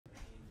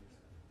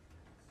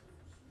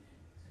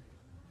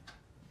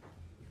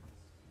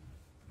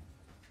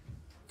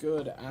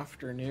Good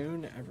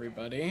afternoon,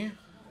 everybody.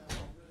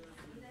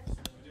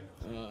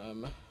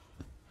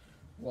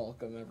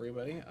 Welcome,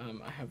 everybody.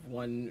 I have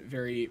one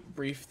very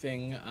brief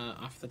thing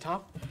off the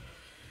top,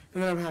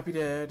 and then I'm happy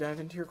to dive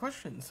into your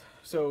questions.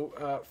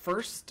 So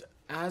first,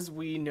 as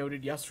we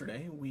noted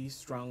yesterday, we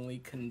strongly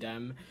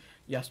condemn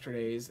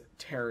yesterday's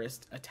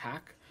terrorist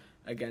attack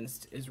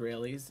against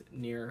Israelis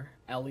near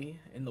Eli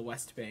in the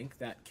West Bank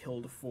that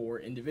killed 4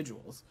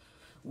 individuals.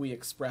 We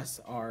express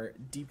our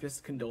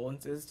deepest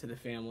condolences to the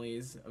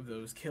families of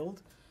those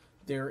killed.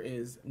 There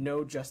is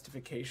no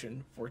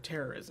justification for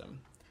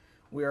terrorism.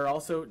 We are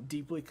also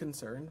deeply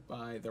concerned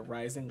by the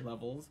rising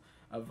levels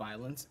of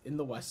violence in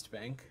the West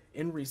Bank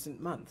in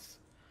recent months.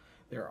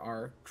 There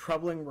are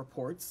troubling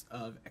reports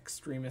of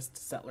extremist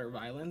settler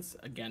violence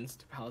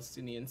against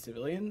Palestinian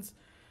civilians,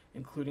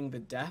 including the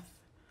death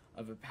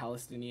of a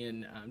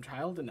Palestinian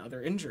child and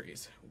other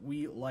injuries.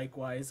 We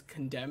likewise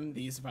condemn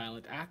these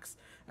violent acts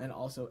and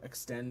also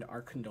extend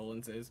our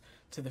condolences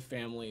to the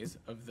families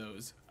of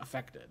those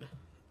affected.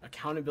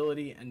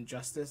 Accountability and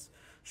justice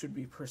should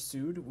be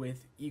pursued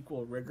with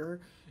equal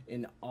rigor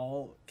in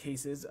all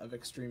cases of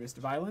extremist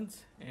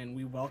violence, and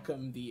we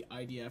welcome the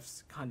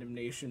IDF's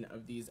condemnation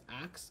of these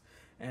acts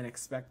and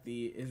expect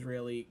the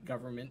Israeli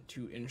government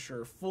to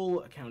ensure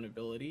full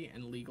accountability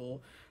and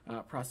legal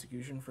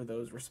prosecution for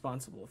those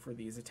responsible for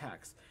these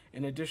attacks,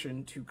 in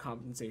addition to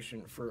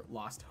compensation for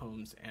lost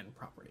homes and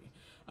property.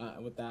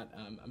 With that,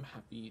 I'm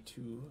happy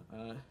to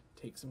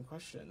take some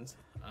questions.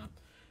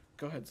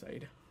 Go ahead,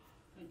 Said.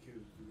 Thank you.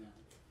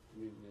 I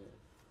mean,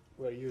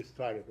 where you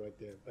started right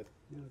there, but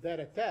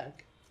that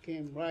attack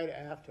came right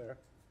after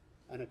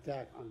an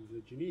attack on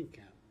the Jenin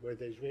camp, where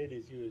the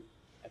Israelis used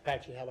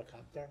Apache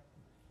helicopter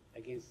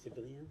against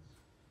civilians.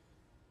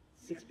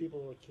 6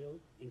 people were killed,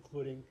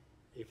 including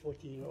a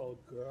 14-year-old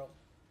girl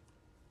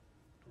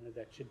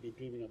that should be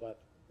dreaming about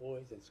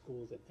boys and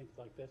schools and things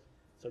like this.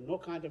 So no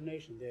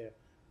condemnation there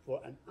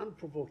for an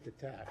unprovoked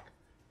attack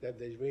that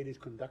the Israelis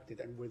conducted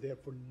and were there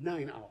for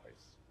 9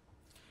 hours.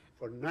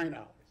 For 9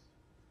 hours,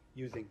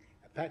 using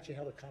Apache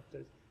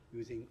helicopters,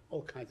 using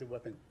all kinds of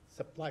weapons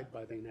supplied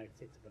by the United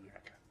States of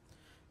America.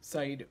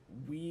 Said,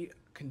 we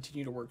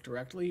continue to work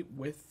directly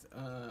with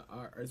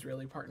our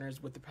Israeli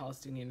partners, with the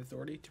Palestinian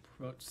Authority, to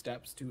promote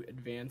steps to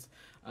advance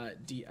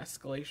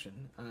de-escalation.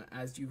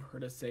 As you've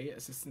heard us say,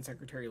 Assistant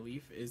Secretary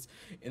Leaf is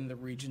in the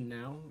region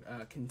now,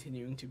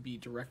 continuing to be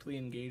directly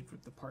engaged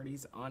with the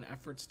parties on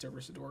efforts to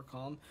restore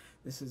calm.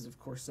 This is, of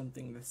course,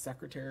 something the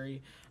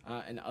Secretary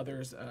and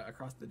others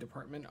across the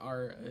department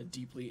are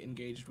deeply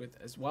engaged with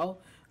as well.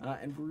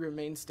 And we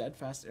remain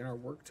steadfast in our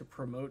work to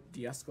promote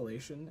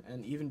de-escalation,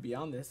 and even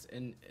beyond this,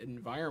 an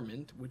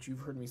environment, which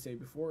you've heard me say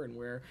before, and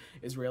where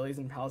Israelis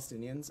and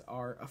Palestinians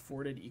are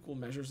afforded equal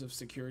measures of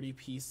security,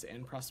 peace,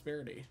 and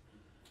prosperity.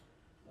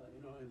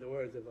 In the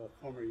words of a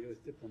former U.S.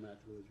 diplomat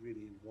who was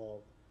really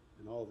involved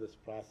in all this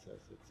process,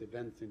 its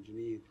events in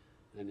Jenin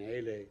and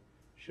Eli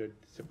should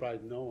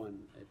surprise no one.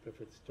 A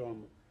perfect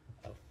storm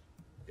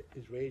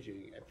is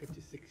raging. A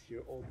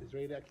 56-year-old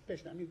Israeli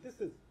occupation. I mean,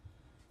 this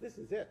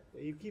is it.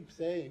 You keep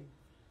saying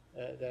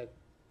that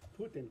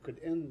Putin could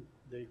end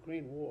the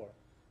Ukraine war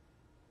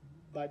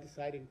by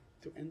deciding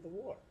to end the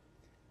war.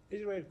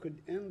 Israel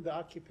could end the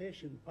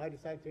occupation by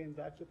deciding to end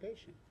the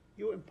occupation.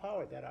 You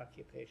empower that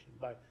occupation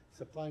by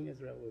supplying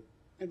Israel with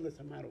endless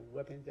amount of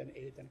weapons and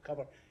aid and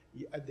cover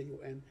at the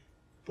UN,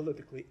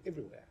 politically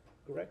everywhere,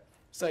 correct?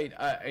 Said,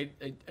 I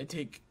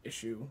take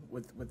issue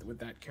with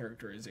that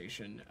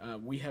characterization.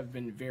 We have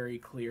been very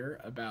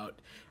clear about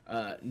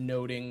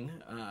noting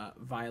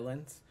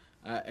violence,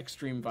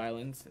 extreme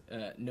violence,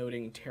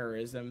 noting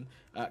terrorism,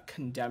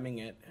 condemning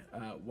it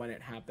when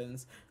it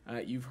happens.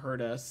 You've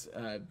heard us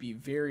be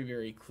very,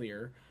 very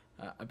clear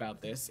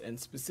about this, and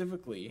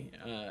specifically,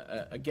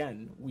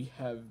 again, we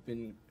have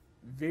been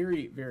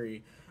very,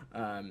 very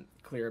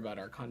clear about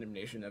our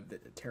condemnation of the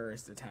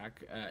terrorist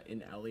attack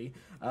in Eli,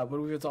 but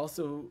we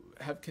also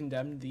have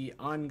condemned the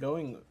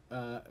ongoing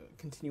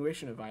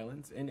continuation of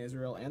violence in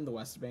Israel and the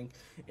West Bank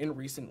in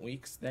recent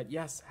weeks that,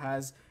 yes,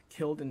 has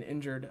killed and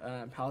injured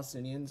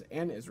Palestinians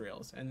and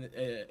Israelis and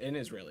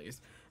Israelis.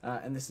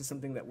 And this is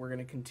something that we're going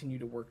to continue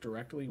to work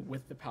directly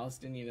with the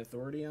Palestinian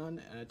Authority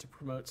on to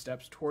promote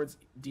steps towards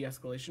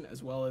de-escalation,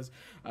 as well as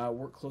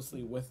work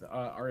closely with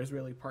our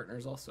Israeli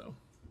partners also.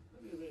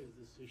 Let me raise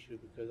this issue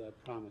because I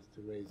promised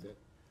to raise it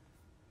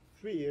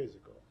 3 years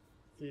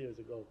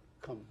ago,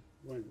 come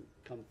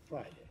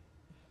Friday,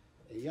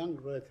 a young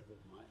relative of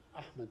mine,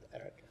 Ahmed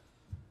Erika,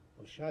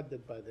 was shot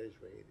dead by the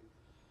Israelis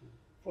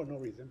for no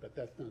reason, but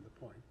that's not the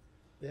point.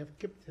 They have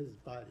kept his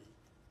body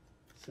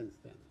since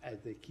then, as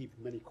they keep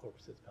many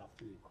corpses,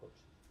 Palestinian corpses.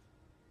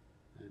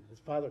 And his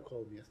father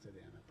called me yesterday,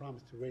 and I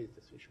promised to raise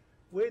this issue.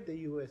 Where does the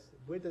U.S.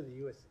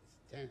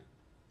 stand?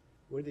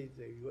 Where does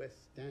the U.S.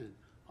 stand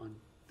on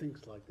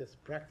things like this,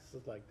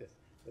 practices like this,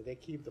 where they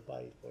keep the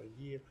body for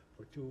a year,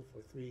 for 2,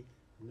 for 3,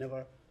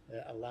 never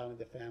allowing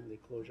the family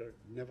closure,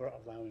 never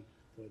allowing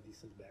for a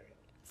decent burial?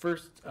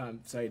 First,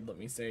 Said, let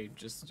me say,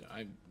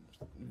 I'm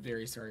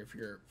very sorry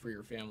for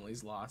your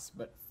family's loss.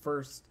 But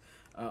first,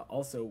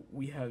 Also,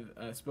 we have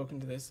spoken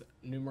to this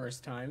numerous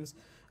times.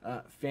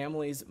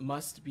 Families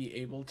must be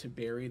able to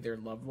bury their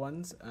loved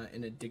ones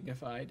in a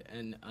dignified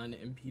and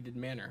unimpeded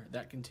manner.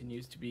 That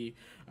continues to be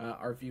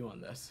our view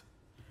on this.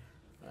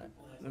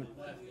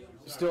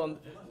 Still,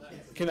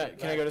 can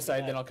I go to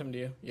Said, then I'll come to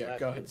you? Yeah,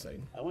 go ahead,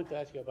 Said. I want to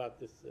ask you about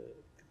this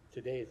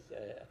today's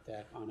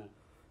attack on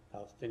a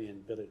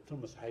Palestinian village,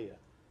 Tumus Haya.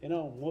 You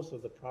know, most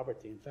of the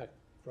property, in fact,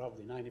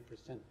 probably 90%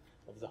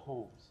 of the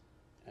homes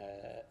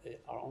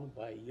are owned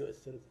by U.S.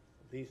 citizens.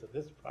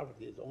 This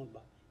property is owned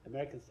by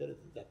American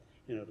citizens that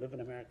live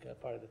in America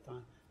part of the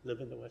time,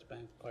 live in the West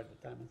Bank part of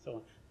the time, and so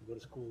on. They go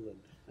to school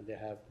and they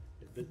have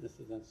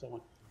businesses and so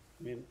on.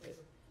 I mean,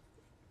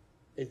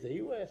 is the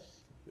U.S.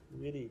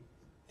 really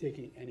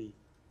taking any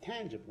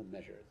tangible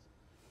measures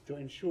to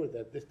ensure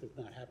that this does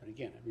not happen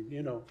again? I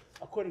mean,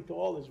 according to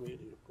all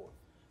Israeli reports,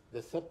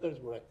 the settlers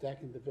were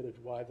attacking the village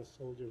while the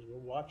soldiers were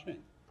watching.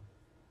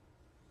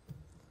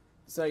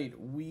 Said,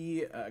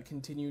 we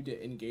continue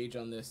to engage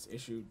on this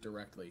issue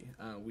directly.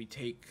 We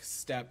take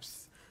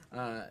steps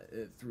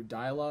through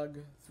dialogue,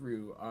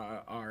 through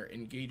our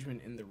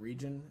engagement in the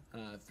region,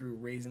 through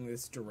raising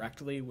this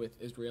directly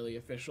with Israeli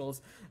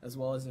officials, as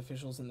well as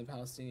officials in the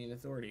Palestinian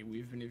Authority.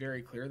 We've been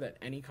very clear that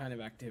any kind of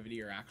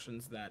activity or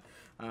actions that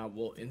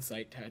will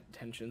incite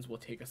tensions will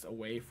take us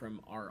away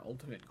from our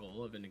ultimate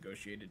goal of a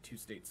negotiated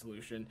two-state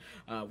solution.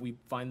 We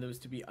find those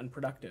to be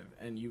unproductive,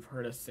 and you've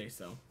heard us say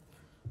so.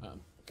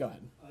 Go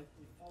ahead.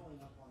 Following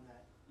up on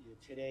that,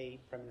 today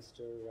Prime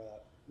Minister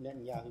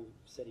Netanyahu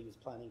said he was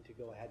planning to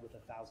go ahead with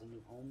 1,000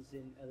 new homes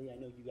in Eli. I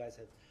know you guys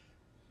have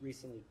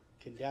recently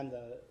condemned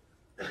the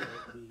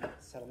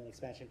settlement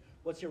expansion.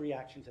 What's your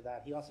reaction to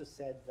that? He also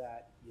said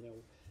that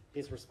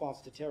his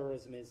response to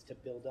terrorism is to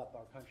build up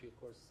our country. Of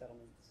course,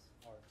 settlements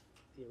are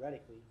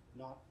theoretically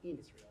not in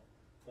Israel,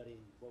 but in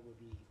what would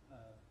be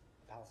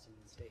a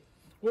Palestinian state.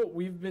 Well,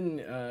 we've been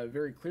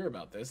very clear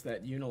about this,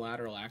 that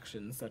unilateral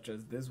actions such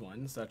as this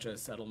one, such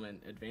as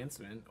settlement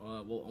advancement,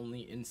 will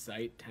only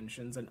incite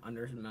tensions and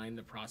undermine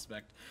the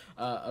prospect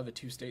of a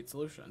two-state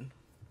solution.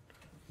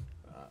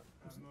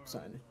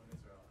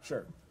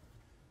 Sure.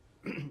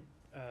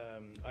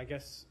 I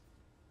guess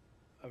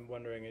I'm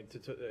wondering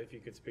if you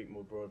could speak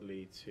more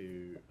broadly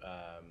to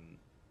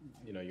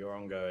your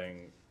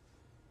ongoing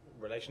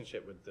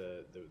relationship with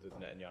the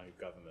Netanyahu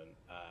government.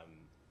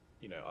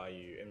 Are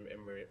you,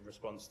 in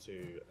response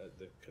to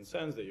the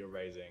concerns that you're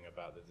raising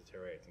about the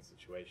deteriorating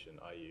situation,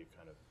 are you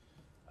kind of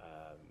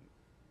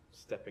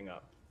stepping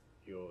up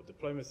your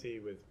diplomacy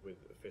with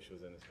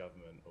officials in this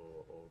government,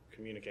 or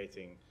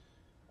communicating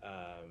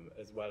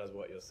as well as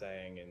what you're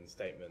saying in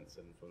statements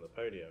and from the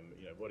podium?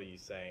 What are you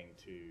saying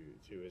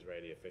to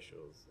Israeli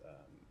officials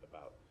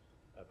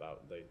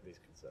about these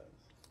concerns?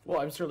 Well,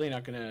 I'm certainly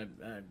not going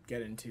to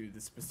get into the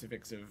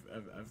specifics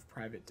of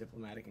private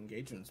diplomatic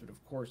engagements, but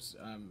of course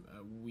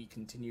we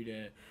continue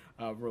to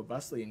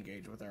robustly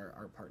engage with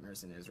our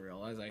partners in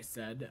Israel. As I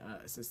said,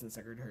 Assistant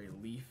Secretary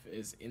Leaf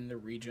is in the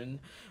region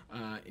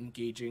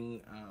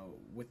engaging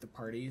with the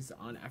parties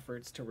on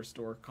efforts to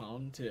restore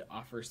calm, to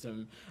offer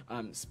some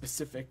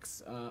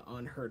specifics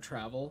on her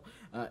travel.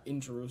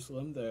 In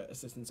Jerusalem, the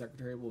Assistant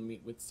Secretary will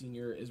meet with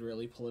senior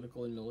Israeli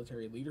political and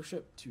military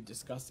leadership to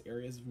discuss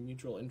areas of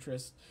mutual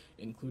interest,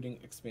 including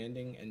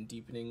expanding and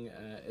deepening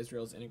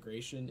Israel's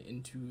integration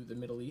into the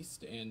Middle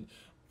East and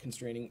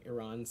constraining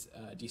Iran's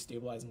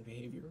destabilizing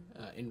behavior.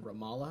 In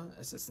Ramallah,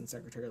 Assistant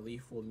Secretary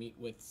Leaf will meet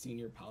with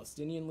senior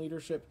Palestinian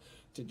leadership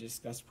to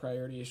discuss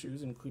priority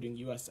issues, including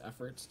U.S.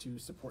 efforts to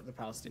support the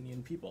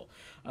Palestinian people.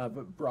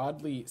 But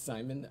broadly,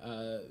 Simon,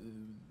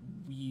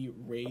 we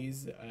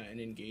raise and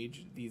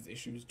engage these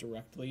issues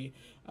directly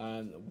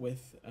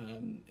with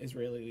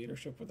Israeli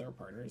leadership, with our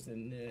partners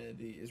in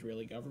the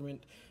Israeli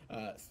government,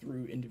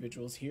 through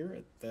individuals here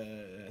at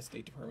the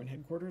State Department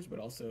headquarters, but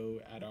also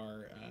at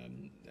our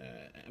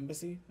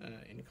embassy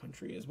in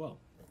country as well.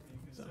 Are you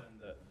concerned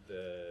that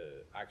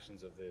the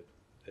actions of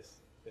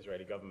this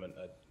Israeli government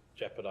are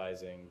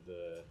jeopardizing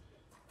the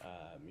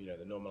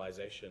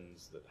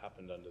normalizations that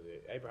happened under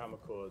the Abraham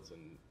Accords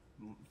and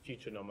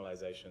future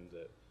normalization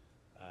that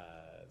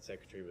the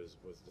Secretary was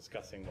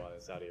discussing while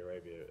in Saudi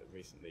Arabia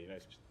recently?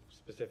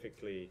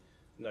 Specifically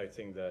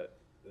noting that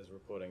there's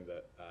reporting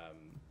that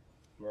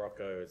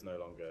Morocco is no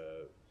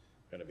longer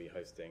going to be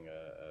hosting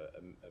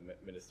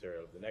a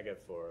ministerial of the Negev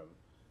Forum,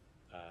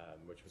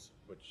 which has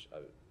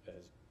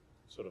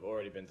sort of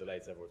already been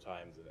delayed several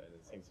times, and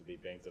it seems to be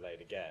being delayed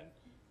again.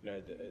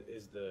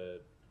 Is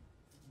the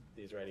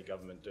Israeli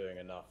government doing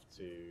enough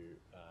to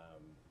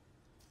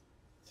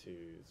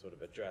sort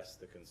of address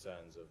the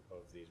concerns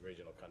of these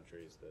regional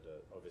countries that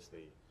are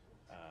obviously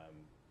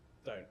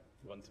don't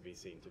want to be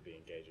seen to be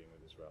engaging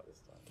with Israel at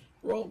this time?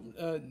 Well,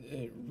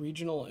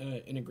 regional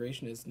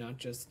integration is not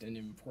just an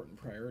important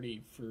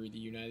priority for the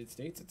United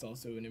States, it's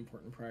also an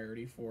important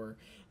priority for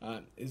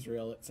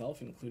Israel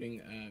itself,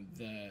 including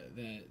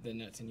the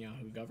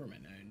Netanyahu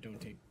government. And don't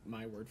take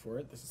my word for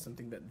it. This is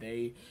something that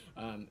they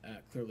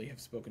clearly have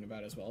spoken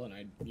about as well, and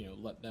I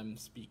let them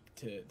speak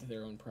to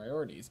their own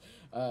priorities.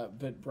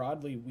 But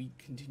broadly, we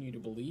continue to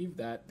believe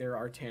that there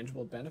are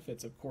tangible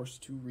benefits, of course,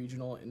 to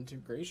regional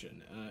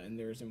integration, and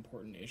there's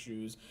important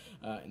issues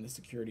in the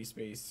security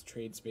space,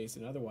 trade space,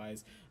 and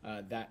otherwise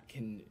that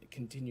can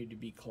continue to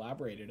be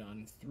collaborated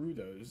on through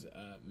those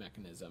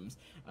mechanisms.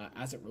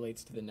 As it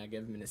relates to the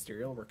Negev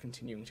Ministerial, we're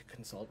continuing to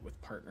consult with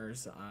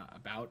partners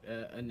about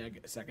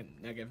a second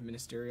Negev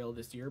Ministerial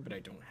this year, but I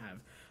don't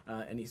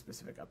have any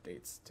specific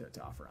updates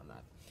to offer on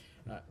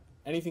that.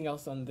 Anything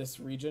else on this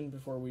region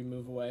before we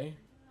move away?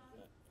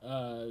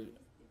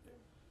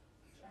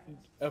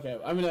 Okay,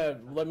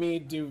 let me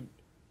do,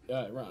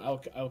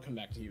 I'll come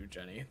back to you,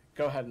 Jenny.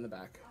 Go ahead in the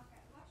back.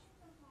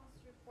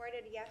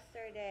 Reported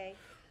yesterday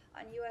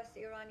on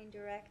U.S.-Iran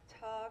indirect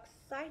talks,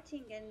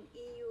 citing an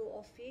EU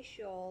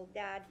official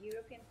that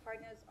European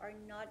partners are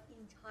not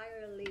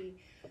entirely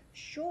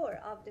sure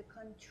of the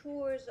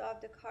contours of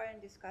the current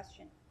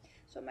discussion.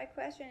 So my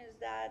question is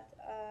that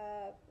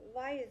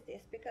why is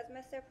this? Because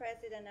Mr.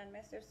 President and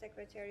Mr.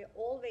 Secretary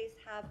always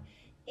have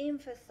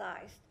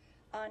emphasized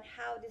on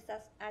how this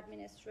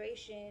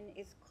administration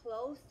is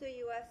close to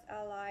U.S.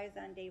 allies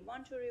and they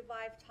want to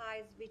revive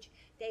ties which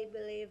they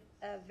believe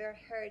were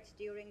hurt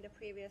during the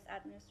previous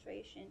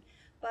administration.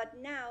 But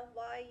now,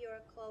 why your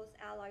close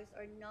allies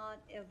are not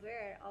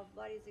aware of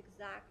what is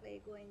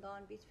exactly going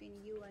on between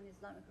you and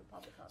Islamic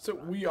Republic of So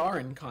Iran? we are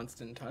in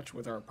constant touch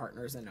with our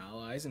partners and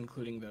allies,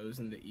 including those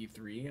in the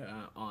E3,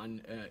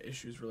 on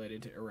issues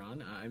related to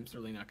Iran. I'm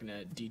certainly not going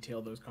to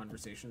detail those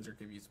conversations or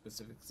give you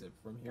specifics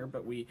from here,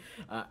 but we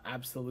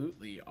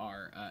absolutely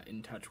are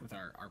in touch with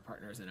our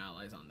partners and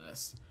allies on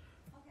this.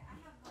 Okay, I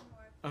have one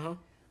more. Uh-huh.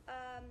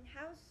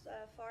 House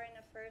Foreign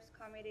Affairs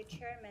Committee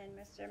Chairman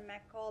Mr.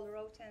 McCall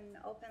wrote an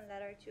open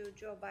letter to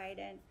Joe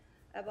Biden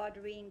about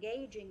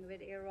re-engaging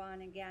with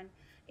Iran again.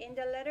 In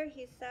the letter,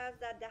 he says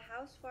that the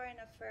House Foreign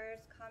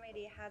Affairs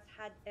Committee has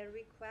had a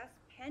request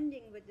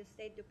pending with the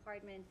State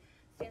Department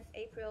since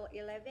April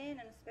 11,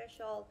 and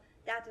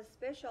that a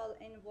special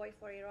envoy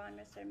for Iran,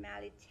 Mr.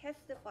 Mali,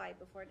 testified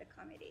before the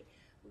committee,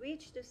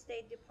 which the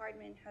State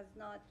Department has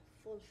not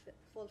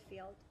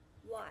fulfilled.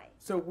 Why?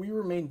 So we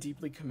remain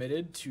deeply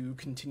committed to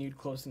continued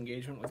close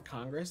engagement with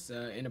Congress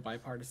in a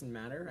bipartisan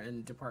manner,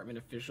 and department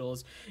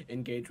officials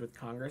engage with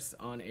Congress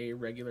on a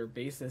regular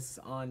basis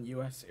on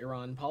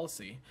U.S.-Iran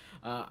policy.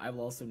 I will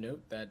also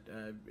note that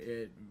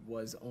it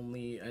was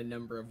only a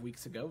number of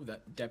weeks ago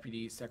that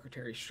Deputy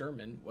Secretary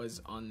Sherman was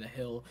on the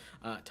Hill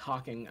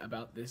talking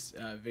about this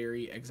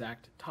very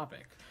exact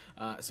topic.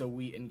 So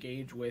we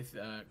engage with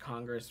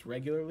Congress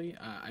regularly.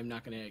 I'm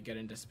not going to get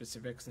into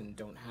specifics and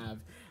don't have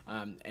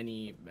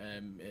any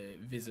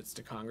visits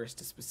to Congress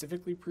to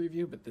specifically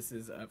preview, but this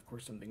is, of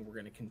course, something we're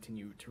going to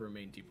continue to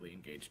remain deeply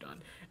engaged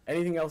on.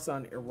 Anything else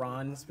on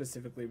Iran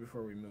specifically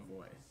before we move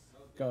away?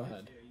 Go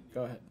ahead.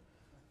 Go ahead.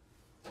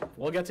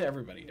 We'll get to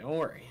everybody. Don't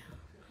worry.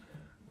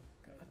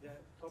 The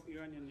top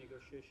Iranian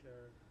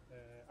negotiator,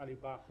 Ali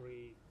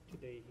Bagheri,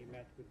 today he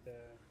met with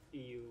the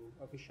EU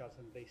officials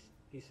and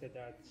he said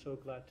that so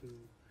glad to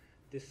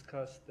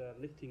discuss the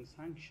lifting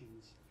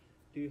sanctions.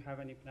 Do you have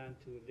any plan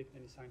to lift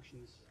any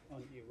sanctions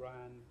on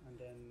Iran, and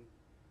then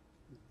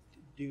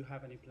do you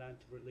have any plan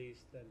to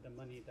release the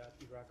money that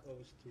Iraq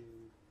owes to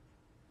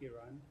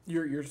Iran?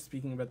 You're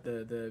speaking about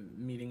the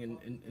meeting in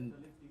the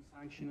lifting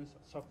sanctions,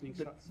 softening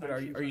sanctions. but are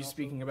you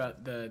speaking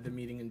about the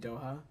meeting in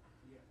Doha?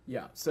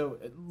 Yeah, so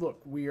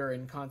look, we are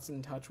in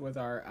constant touch with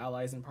our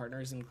allies and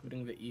partners,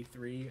 including the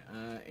E3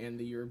 and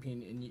the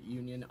European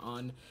Union,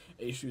 on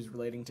issues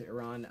relating to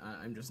Iran.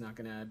 I'm just not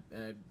going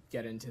to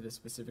get into the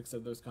specifics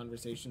of those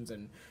conversations,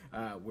 and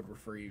would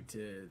refer you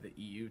to the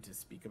EU to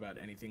speak about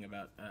anything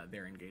about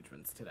their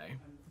engagements today.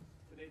 And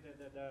today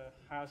the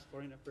House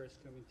Foreign Affairs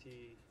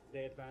Committee,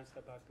 they advanced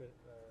about a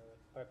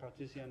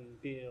bipartisan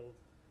bill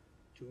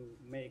to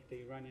make the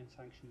Iranian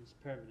sanctions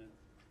permanent.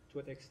 To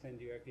what extent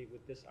do you agree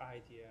with this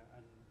idea,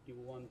 and do you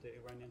want the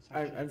Iranian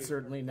sanctions? I'm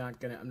certainly not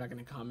gonna. I'm not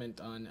gonna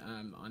comment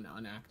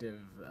on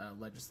active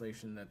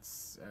legislation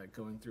that's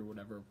going through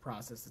whatever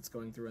process it's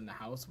going through in the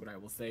House. What I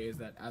will say is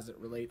that as it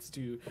relates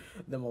to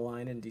the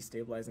malign and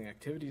destabilizing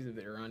activities of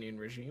the Iranian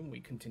regime,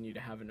 we continue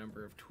to have a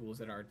number of tools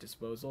at our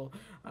disposal.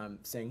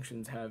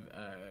 Sanctions have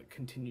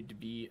continued to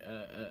be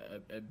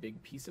a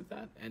big piece of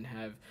that, and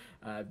have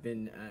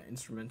been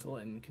instrumental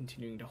in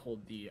continuing to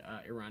hold the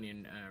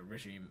Iranian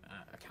regime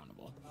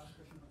accountable. Last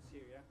question on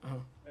Syria.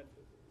 Uh-huh.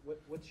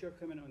 What's your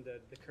comment on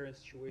the current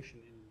situation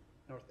in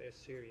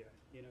northeast Syria?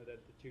 You know that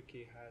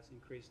Turkey has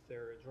increased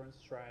their drone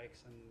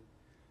strikes, and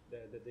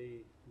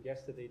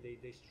yesterday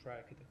they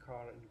struck at a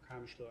car in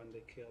Kamishlo and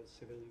they killed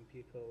civilian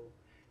people.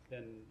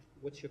 Then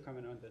what's your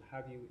comment on that?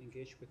 Have you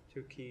engaged with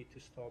Turkey to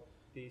stop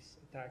these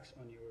attacks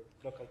on your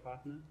local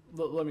partner?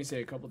 Let me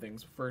say a couple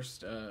things.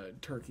 First,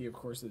 Turkey, of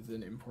course, is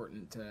an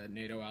important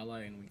NATO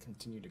ally, and we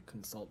continue to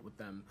consult with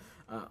them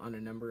on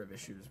a number of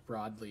issues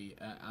broadly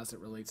as it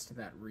relates to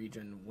that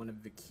region. One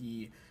of the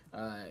key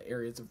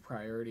areas of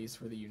priorities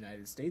for the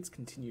United States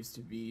continues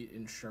to be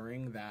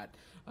ensuring that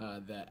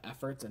the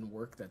efforts and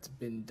work that's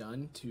been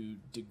done to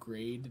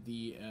degrade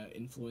the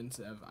influence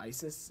of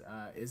ISIS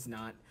is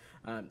not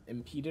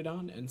impeded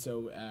on, and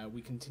so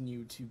we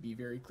continue to be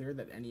very clear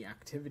that any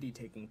activity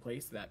taking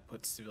place that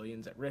puts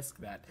civilians at risk,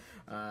 that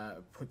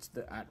puts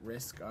at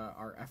risk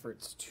our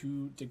efforts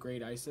to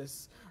degrade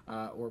ISIS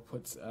or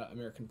puts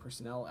American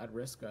personnel at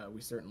risk,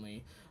 we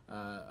certainly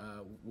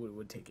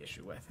would take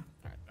issue with.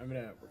 All right, I'm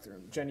going to work through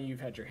them. Jenny, you've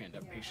had your hand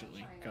up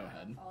patiently. Go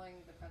ahead. Following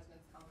the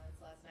president's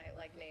comments last night,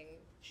 likening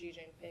Xi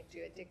Jinping to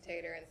a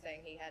dictator and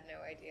saying he had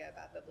no idea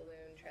about the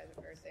balloon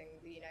traversing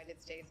the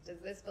United States, does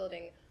this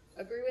building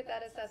agree with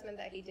that assessment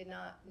that he did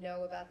not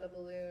know about the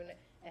balloon?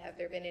 And have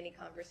there been any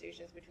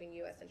conversations between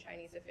U.S. and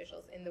Chinese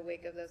officials in the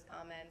wake of those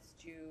comments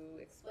to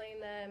explain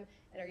them?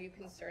 And are you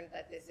concerned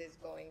that this is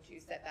going to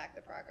set back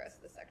the progress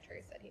the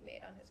Secretary said he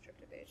made on his trip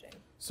to Beijing?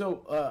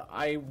 So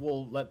I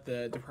will let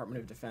the Department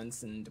of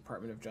Defense and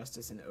Department of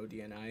Justice and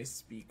ODNI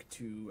speak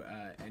to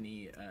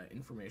any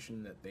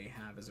information that they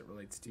have as it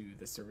relates to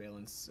the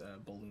surveillance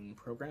balloon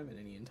program and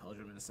any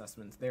intelligence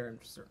assessments there. I'm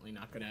certainly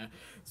not going to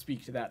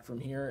speak to that from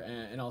here.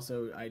 And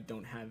also, I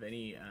don't have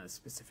any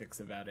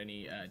specifics about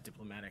any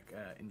diplomatic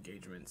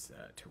engagements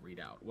to read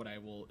out. What I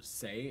will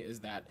say is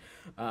that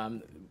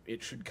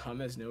it should come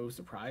as no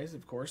surprise,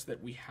 of course,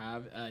 that we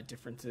have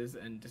differences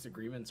and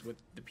disagreements with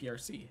the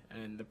PRC,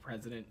 and the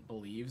president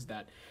believes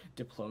that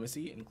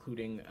diplomacy,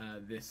 including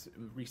this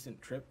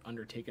recent trip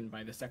undertaken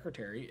by the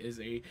secretary, is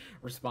a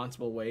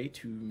responsible way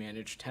to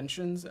manage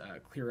tensions,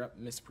 clear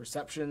up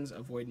misperceptions,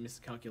 avoid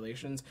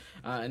miscalculations,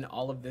 and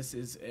all of this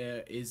is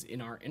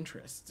in our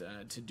interest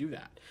to do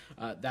that.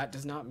 That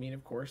does not mean,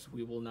 of course,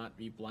 we will not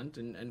be blunt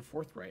and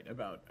forthright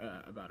about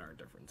our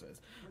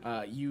differences.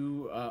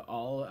 You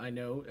all, I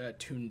know,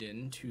 tuned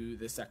in to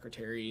the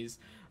secretary's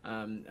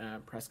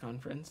press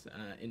conference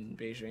in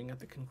Beijing at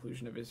the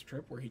conclusion of his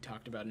trip, where he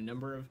talked about a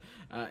number of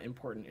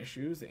important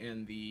issues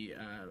and the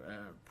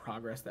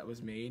progress that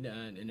was made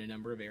in a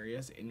number of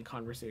areas in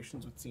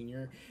conversations with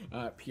senior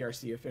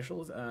PRC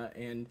officials,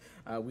 and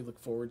we look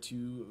forward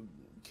to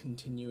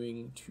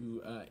continuing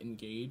to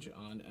engage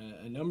on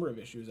a number of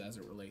issues as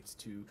it relates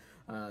to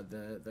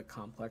the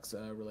complex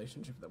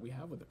relationship that we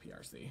have with the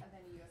PRC. Have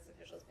any U.S.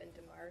 officials been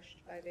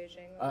demarched by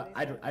Beijing?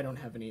 I don't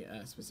have any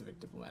specific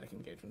diplomatic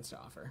engagements to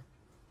offer.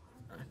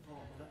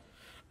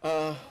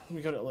 Let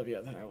me go to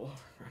Olivia, then I will.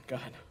 Go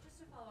ahead. Just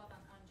to follow up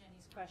on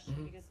Jenny's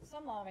question, because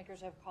some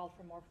lawmakers have called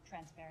for more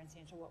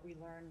transparency into what we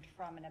learned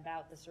from and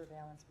about the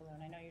surveillance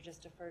balloon. I know you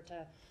just deferred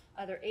to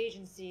other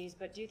agencies,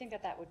 but do you think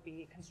that that would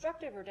be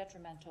constructive or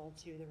detrimental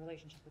to the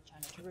relationship with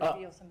China to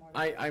reveal some more?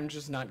 I'm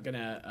just not going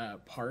to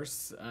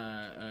parse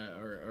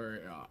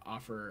or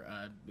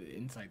offer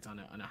insights on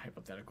a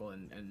hypothetical,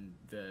 and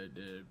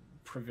the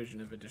provision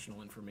of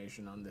additional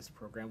information on this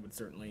program would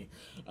certainly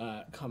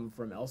come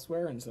from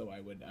elsewhere, and so I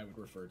would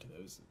refer to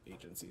those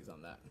agencies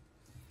on that.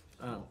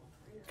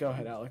 Go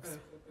ahead, Alex.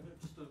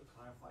 Just to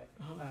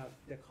clarify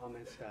the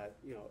comments that,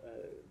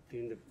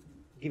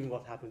 given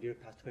what happened during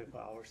the past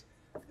 24 hours,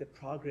 the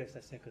progress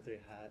that Secretary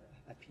had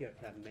appeared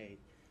to have made,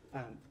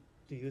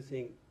 do you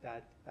think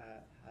that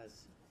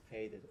has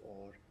faded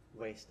or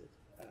wasted?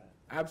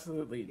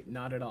 Absolutely,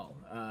 not at all.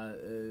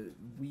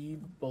 We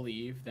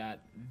believe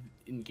that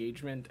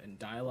engagement and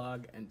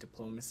dialogue and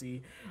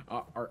diplomacy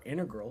are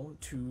integral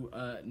to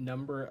a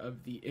number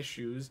of the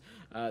issues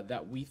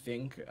that we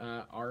think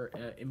are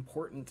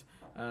important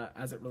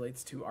as it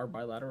relates to our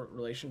bilateral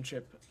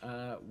relationship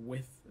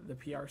with the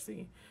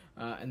PRC.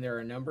 And there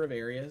are a number of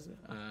areas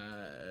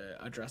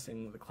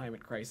addressing the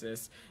climate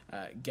crisis,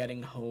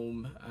 getting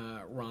home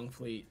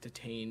wrongfully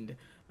detained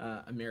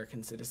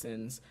American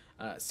citizens,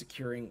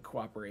 securing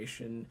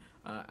cooperation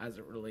as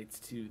it relates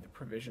to the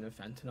provision of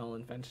fentanyl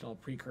and fentanyl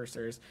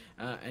precursors,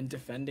 and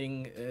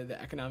defending the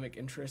economic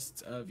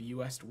interests of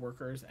U.S.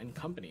 workers and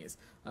companies.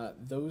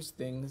 Those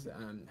things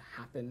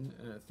happen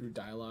through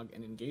dialogue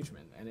and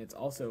engagement. And it's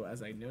also,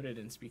 as I noted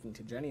in speaking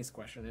to Jenny's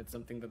question, it's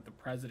something that the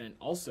president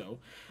also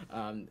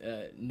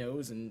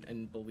knows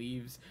and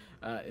believes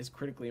is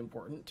critically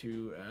important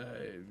to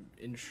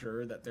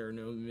ensure that there are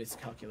no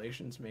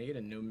miscalculations made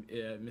and no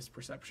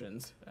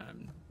misperceptions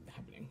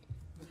happening.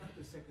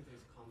 The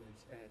Secretary's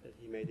comments that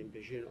he made in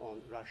Beijing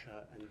on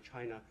Russia and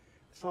China,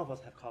 some of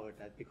us have covered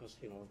that because,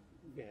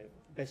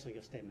 based on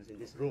your statements in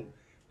this room.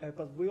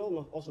 But we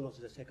all also notice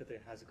the Secretary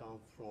has gone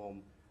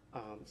from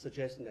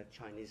suggesting that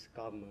Chinese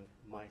government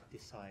might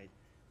decide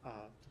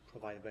to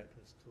provide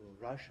weapons to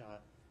Russia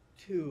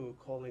to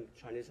calling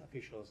Chinese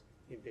officials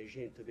in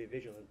Beijing to be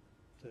vigilant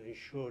to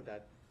ensure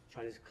that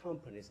Chinese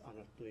companies are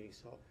not doing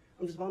so.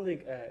 I'm just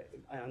wondering,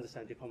 I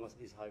understand diplomacy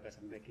is how you guys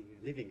are making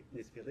a living in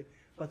this building,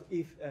 but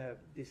if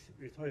this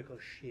rhetorical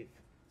shift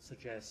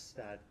suggests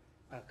that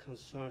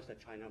concerns that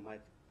Chinese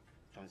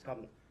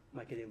government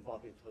might get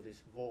involved into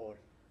this war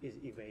is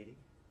evading?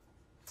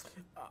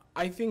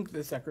 I think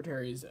the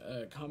Secretary's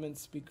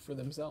comments speak for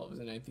themselves,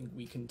 and I think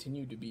we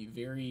continue to be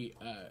very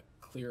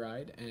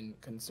clear-eyed and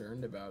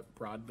concerned about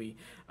broadly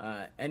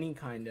any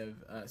kind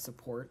of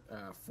support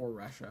for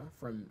Russia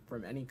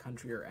from any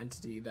country or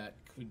entity that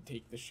could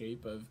take the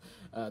shape of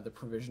the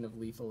provision of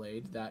lethal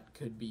aid that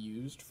could be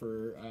used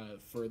for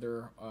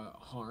further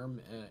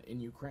harm in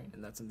Ukraine.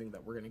 And that's something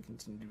that we're going to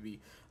continue to be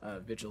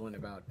vigilant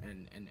about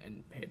and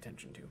pay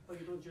attention to.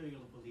 But you don't generally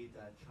believe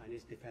that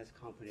Chinese defense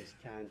companies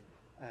can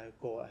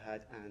go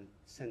ahead and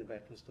send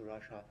weapons to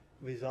Russia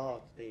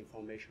without the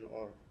information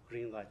or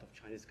green light of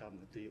Chinese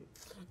government, do you?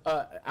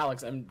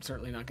 Alex, I'm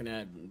certainly not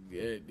going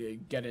to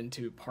get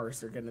into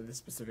parse or get into the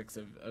specifics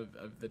of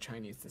the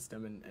Chinese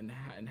system and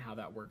how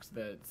that works.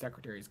 The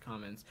Secretary's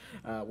comments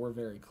were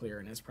very clear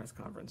in his press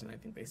conference, and I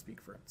think they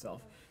speak for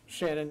itself.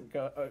 Shannon,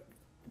 go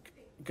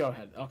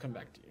ahead. I'll come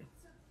back to you.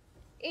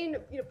 In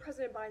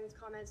President Biden's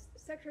comments,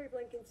 Secretary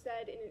Blinken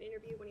said in an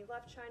interview when he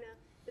left China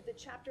that the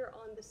chapter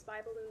on the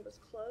spy balloon was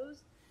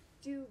closed.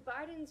 Do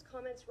Biden's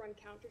comments run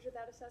counter to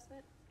that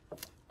assessment?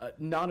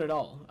 Not at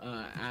all.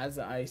 As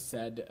I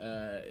said,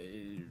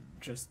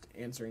 just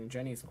answering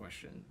Jenny's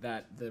question,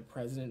 that the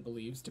president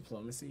believes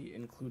diplomacy,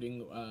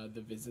 including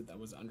the visit that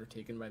was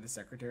undertaken by the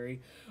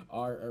secretary,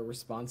 are a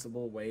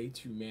responsible way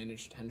to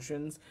manage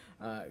tensions,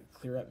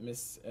 clear up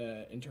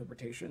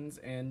misinterpretations,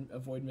 and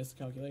avoid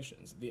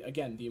miscalculations.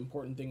 Again, the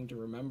important thing to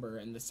remember,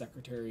 and the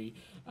secretary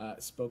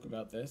spoke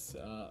about this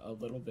a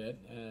little bit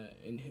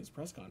in his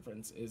press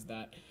conference, is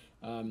that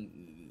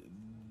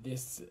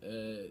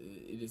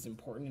it is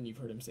important, and you've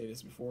heard him say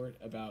this before,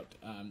 about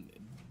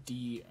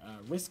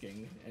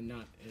de-risking and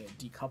not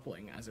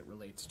decoupling as it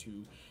relates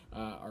to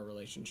our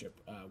relationship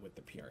with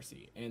the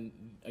PRC. And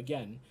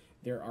again,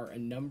 there are a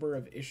number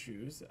of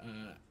issues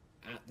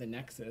at the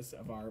nexus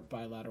of our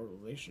bilateral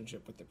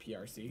relationship with the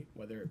PRC,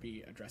 whether it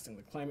be addressing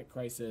the climate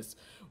crisis,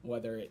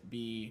 whether it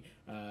be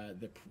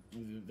the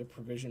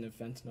provision of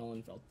fentanyl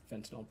and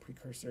fentanyl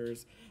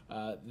precursors,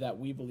 that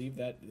we believe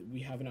that we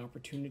have an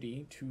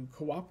opportunity to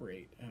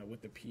cooperate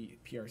with the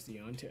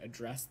PRC on to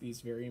address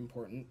these very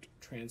important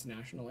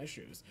transnational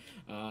issues.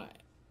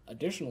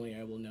 Additionally,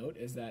 I will note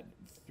is that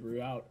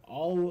throughout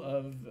a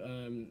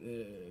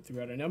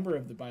number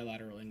of the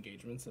bilateral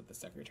engagements that the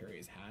Secretary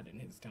has had in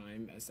his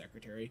time as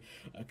Secretary,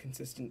 a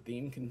consistent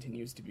theme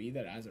continues to be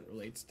that as it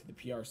relates to the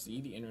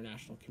PRC, the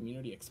international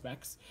community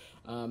expects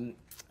the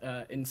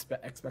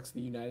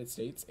United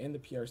States and the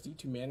PRC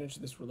to manage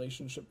this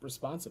relationship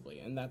responsibly,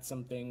 and that's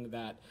something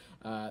that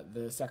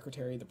the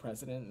Secretary, the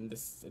President, and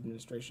this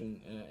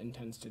administration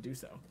intends to do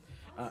so.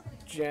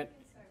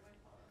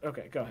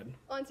 Okay, go ahead.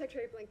 On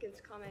Secretary Blinken's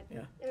comment,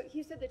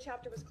 he said the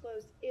chapter was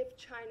closed if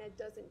China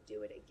doesn't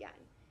do it again.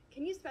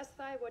 Can you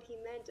specify what he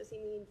meant? Does he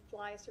mean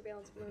fly a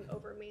surveillance balloon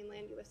over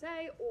mainland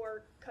USA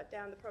or cut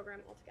down the program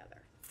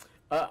altogether?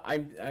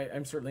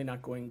 I'm certainly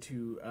not going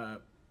to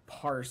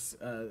parse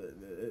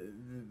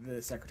the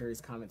Secretary's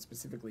comment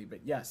specifically,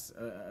 but yes,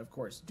 of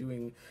course,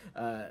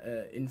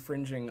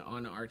 infringing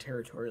on our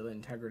territorial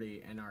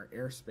integrity and our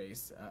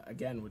airspace,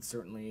 again, would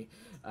certainly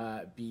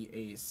be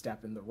a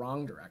step in the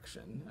wrong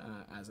direction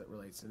as it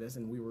relates to this,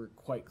 and we were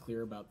quite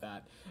clear about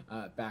that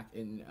back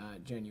in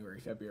January,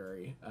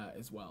 February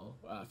as well,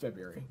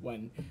 February,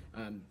 when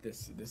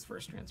this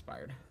first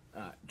transpired.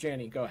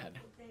 Janny, go ahead.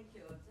 Thank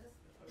you.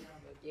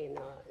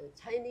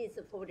 Chinese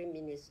Foreign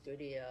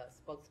Ministry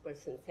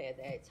spokesperson said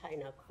that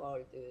China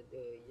called the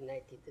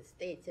United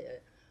States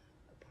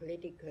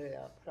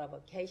political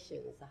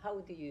provocations. How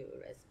do you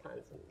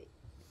respond to this?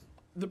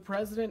 The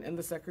President and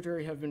the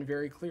Secretary have been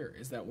very clear,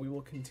 is that we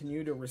will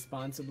continue to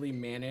responsibly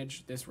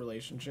manage this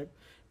relationship,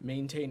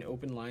 maintain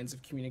open lines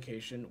of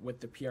communication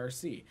with the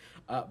PRC.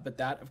 But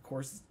that, of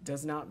course,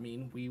 does not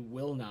mean we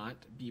will not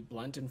be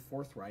blunt and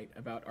forthright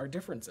about our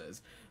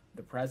differences.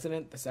 The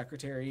President, the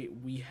Secretary,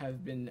 we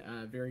have been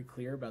very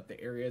clear about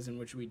the areas in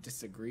which we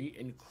disagree,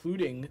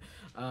 including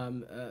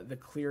the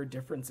clear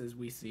differences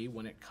we see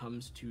when it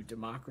comes to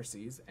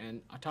democracies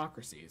and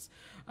autocracies.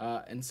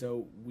 And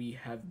so we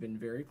have been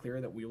very clear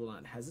that we will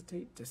not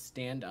hesitate to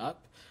stand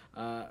up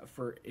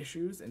for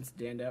issues and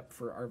stand up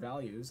for our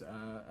values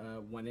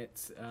when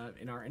it's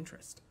in our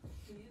interest.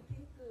 Do you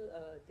think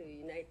the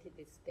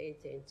United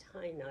States and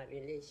China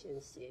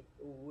relationship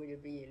will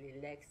be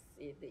relaxed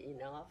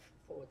enough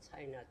for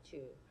China to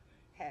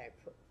help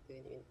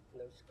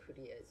North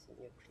Korea's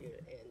nuclear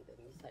and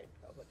missile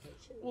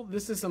provocation? Well,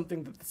 this is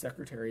something that the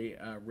Secretary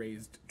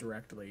raised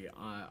directly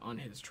on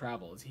his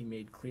travels. He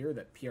made clear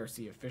that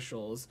PRC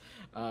officials,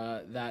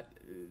 that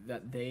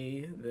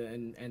they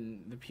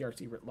and the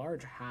PRC writ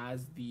large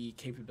has the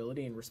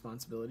capability and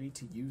responsibility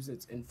to use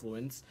its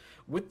influence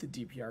with the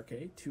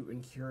DPRK to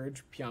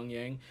encourage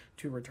Pyongyang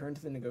to return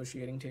to the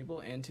negotiating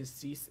table and to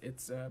cease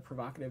its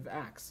provocative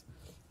acts.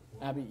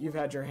 Abby, you've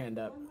had your hand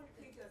up.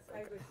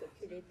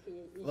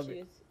 Cybersecurity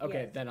issues.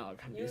 Okay, yes. then I'll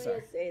come to you. Sorry.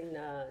 US and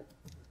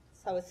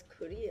South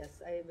Korea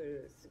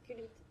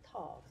cybersecurity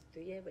talks.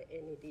 Do you have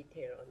any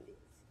detail on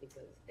this?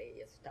 Because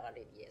they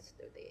started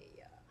yesterday.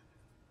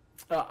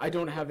 I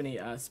don't have any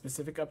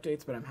specific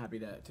updates, but I'm happy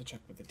to check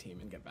with the team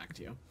and get back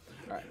to you.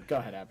 All right, go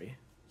ahead, Abby.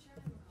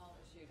 Chairman McCall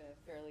issued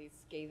a fairly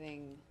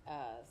scathing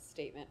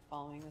statement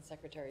following the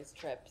Secretary's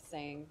trip,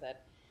 saying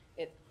that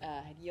it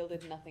had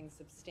yielded nothing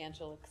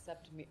substantial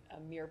except a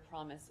mere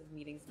promise of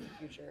meetings in the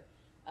future.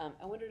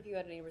 I wondered if you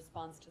had any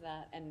response to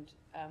that, and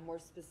more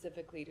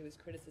specifically to his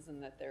criticism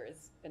that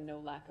there's been a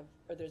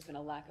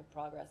lack of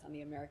progress on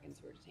the Americans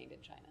who were detained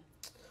in China.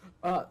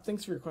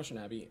 Thanks for your question,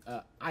 Abby.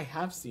 I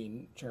have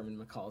seen Chairman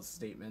McCall's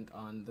statement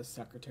on the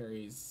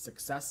Secretary's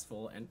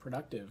successful and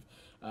productive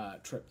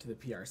trip to the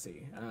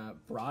PRC.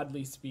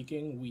 Broadly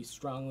speaking, we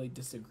strongly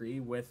disagree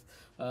with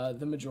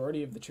the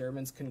majority of the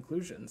Chairman's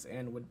conclusions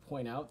and would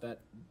point out that,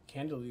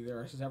 candidly, there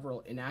are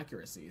several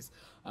inaccuracies.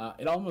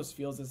 It almost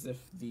feels as if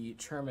the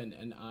Chairman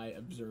and I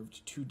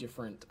observed two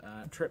different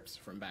trips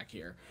from back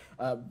here.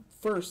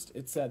 First,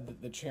 it said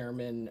that the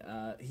Chairman,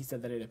 he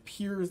said that it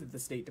appears that the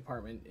State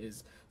Department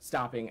is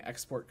stopping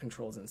export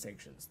controls and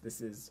sanctions.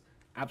 This is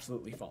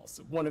absolutely false.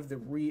 One of the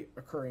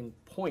reoccurring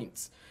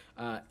points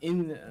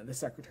in the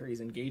Secretary's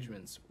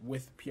engagements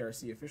with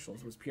PRC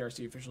officials was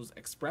PRC officials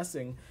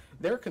expressing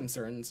their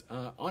concerns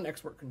on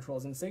export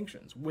controls and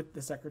sanctions, with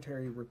the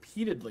Secretary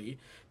repeatedly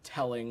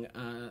telling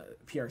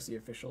PRC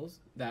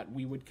officials that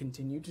we would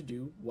continue to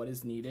do what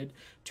is needed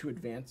to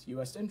advance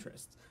U.S.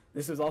 interests.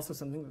 This is also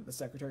something that the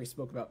Secretary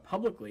spoke about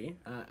publicly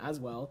as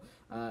well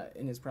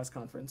in his press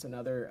conference and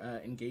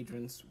other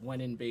engagements when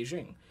in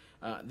Beijing.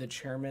 The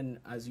Chairman,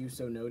 as you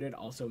so noted,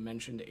 also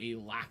mentioned a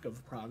lack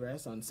of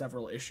progress on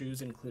several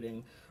issues,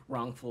 including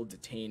wrongful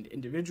detained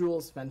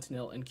individuals,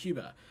 fentanyl, and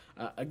Cuba.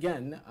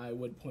 Again, I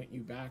would point you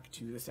back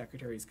to the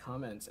Secretary's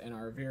comments and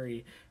our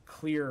very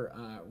clear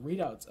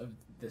readouts of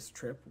this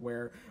trip,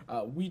 where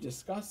we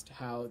discussed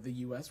how the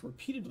U.S.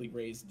 repeatedly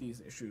raised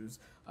these issues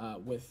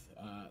with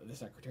the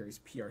Secretary's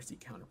PRC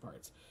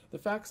counterparts. The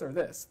facts are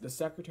this: the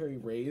Secretary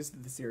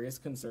raised the serious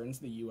concerns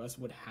the U.S.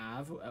 would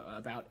have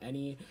about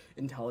any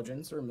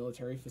intelligence or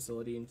military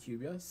facility in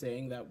Cuba,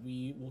 saying that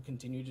we will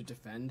continue to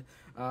defend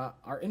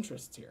our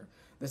interests here.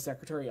 The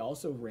Secretary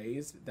also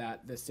raised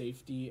that the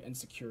safety and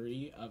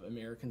security of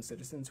American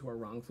citizens who are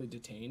wrongfully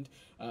detained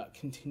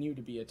continue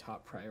to be a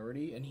top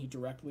priority, and he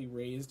directly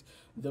raised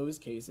those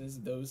cases,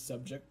 those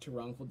subject to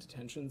wrongful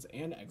detentions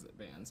and exit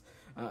bans.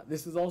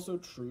 This is also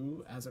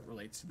true as it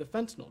relates to the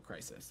fentanyl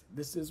crisis.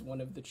 This is one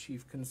of the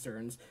chief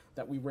concerns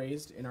that we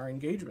raised in our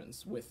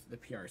engagements with the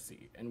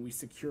PRC, and we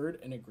secured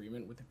an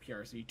agreement with the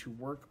PRC to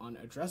work on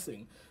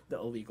addressing the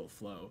illegal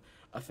flow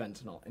of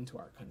fentanyl into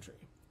our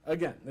country.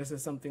 Again, this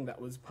is something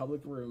that was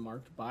publicly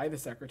remarked by the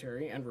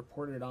Secretary and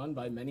reported on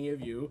by many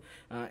of you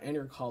and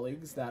your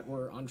colleagues that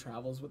were on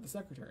travels with the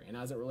Secretary. And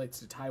as it relates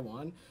to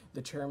Taiwan,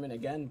 the Chairman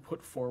again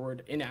put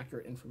forward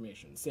inaccurate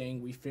information,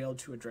 saying we failed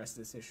to address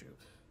this issue.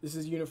 This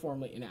is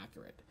uniformly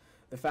inaccurate.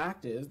 The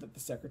fact is that the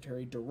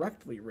Secretary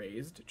directly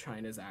raised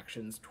China's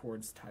actions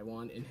towards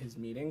Taiwan in his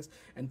meetings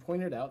and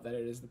pointed out that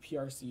it is the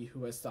PRC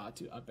who has sought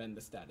to upend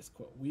the status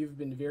quo. We've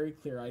been very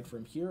clear-eyed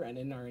from here and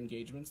in our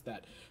engagements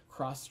that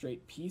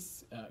cross-strait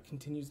peace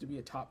continues to be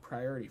a top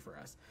priority for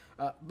us.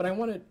 But I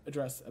want to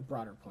address a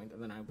broader point,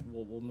 and then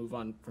we'll move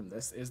on from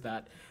this, is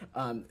that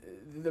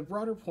the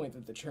broader point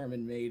that the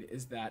Chairman made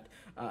is that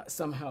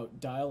somehow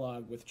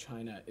dialogue with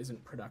China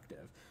isn't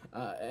productive.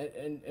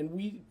 And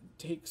we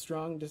take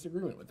strong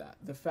disagreement with that.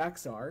 The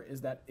facts is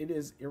that it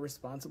is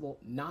irresponsible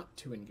not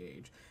to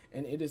engage,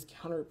 and it is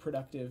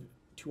counterproductive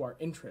to our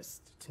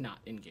interests to not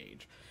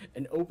engage.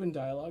 An open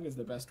dialogue is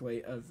the best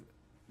way of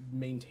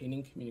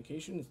maintaining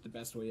communication. It's the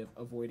best way of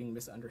avoiding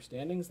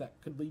misunderstandings that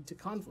could lead to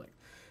conflict.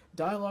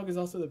 Dialogue is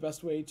also the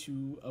best way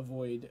to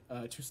avoid,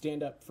 to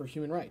stand up for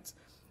human rights.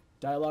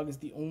 Dialogue is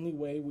the only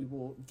way we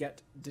will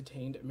get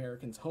detained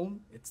Americans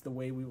home. It's the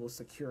way we will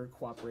secure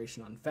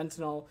cooperation on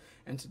fentanyl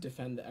and to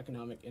defend the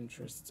economic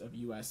interests of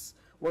U.S.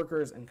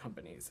 workers and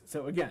companies.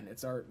 So again,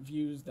 it's our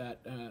views that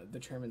the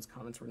Chairman's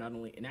comments were not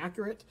only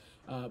inaccurate,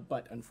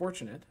 but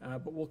unfortunate,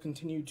 but we'll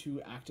continue to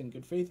act in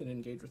good faith and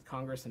engage with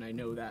Congress, and I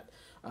know that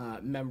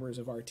members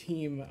of our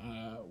team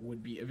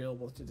would be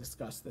available to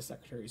discuss the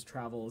Secretary's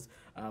travels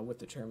with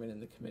the Chairman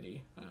and the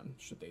committee,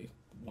 should they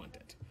want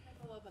it.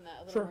 Follow up on that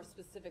a little Sure. more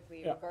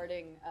specifically Yeah.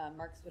 regarding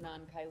Marks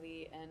Vedant,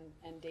 Kylie,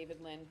 and David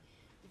Lin.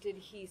 Did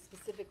he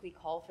specifically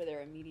call for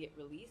their immediate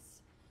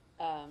release?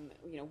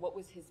 What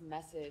was his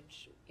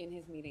message in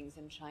his meetings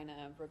in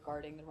China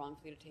regarding the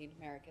wrongfully detained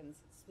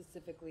Americans?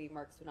 Specifically,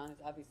 Marks Vedant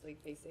is obviously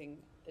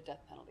facing the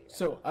death penalty right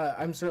So now.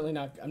 I'm certainly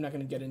not going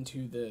to get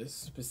into the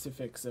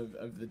specifics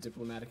of the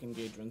diplomatic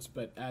engagements,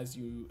 but as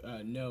you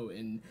know,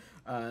 in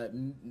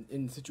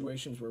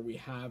situations where we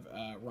have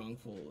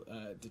wrongful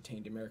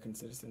detained American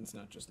citizens,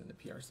 not just in the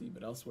PRC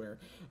but elsewhere,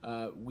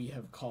 we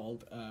have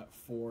called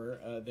for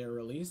their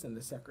release, and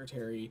the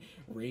Secretary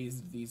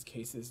raised these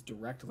cases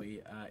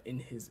directly in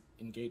his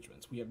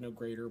engagements. We have no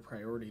greater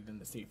priority than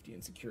the safety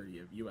and security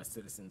of U.S.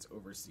 citizens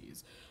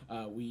overseas.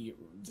 We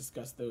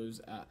discussed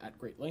those at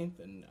great length,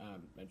 and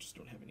I just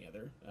don't have any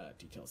other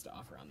details to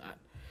offer on that.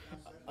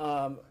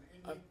 I'm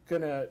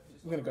gonna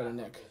go to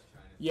Nick.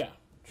 Yeah,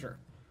 sure.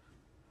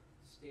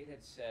 state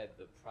had said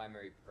the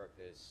primary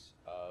purpose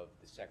of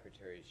the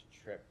Secretary's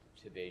trip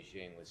to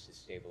Beijing was to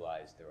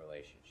stabilize the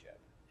relationship.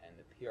 And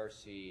the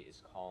PRC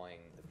is calling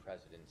the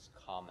President's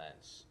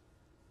comments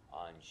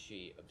on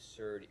Xi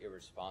absurd,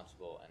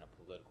 irresponsible, and a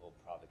political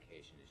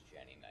provocation, as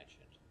Jenny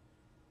mentioned.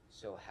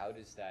 So how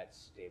does that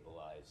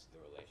stabilize the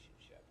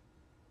relationship?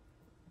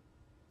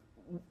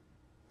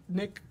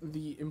 Nick,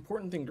 the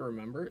important thing to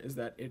remember is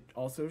that it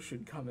also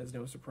should come as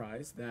no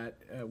surprise that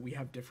we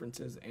have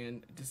differences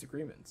and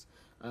disagreements.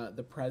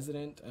 The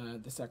president,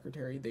 the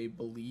secretary, they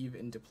believe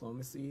in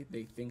diplomacy.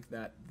 They think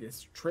that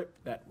this trip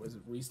that was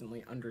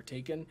recently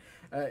undertaken,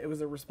 it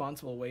was a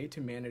responsible way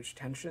to manage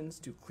tensions,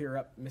 to clear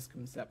up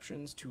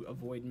misconceptions, to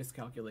avoid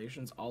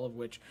miscalculations, all of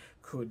which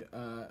could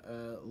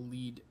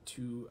lead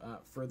to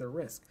further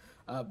risk.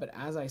 But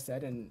as I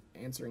said in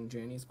answering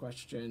Jenny's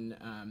question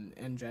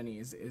and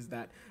Jenny's, is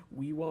that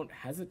we won't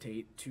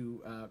hesitate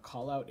to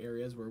call out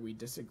areas where we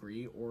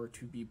disagree or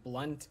to be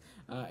blunt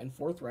and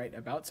forthright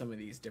about some of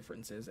these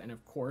differences. And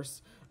of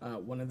course,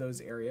 one of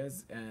those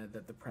areas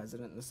that the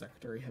president and the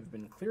secretary have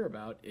been clear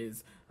about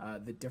is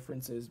the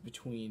differences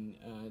between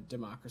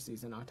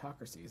democracies and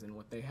autocracies and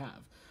what they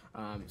have.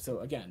 So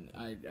again,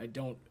 I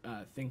don't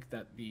think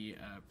that the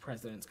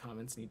president's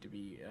comments need to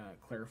be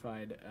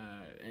clarified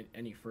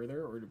any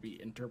further or to be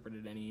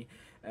interpreted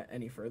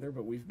any further,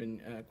 but we've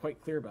been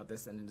quite clear about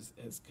this, and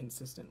it is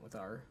consistent with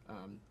our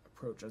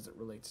approach as it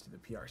relates to the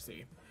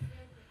PRC.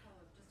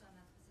 Just on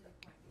that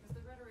specific point, because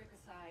the rhetoric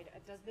aside,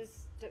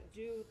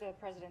 do the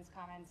president's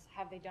comments,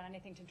 have they done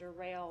anything to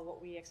derail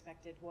what we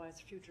expected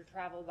was future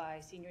travel by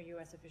senior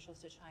U.S. officials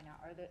to China?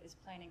 Is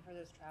planning for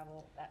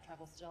that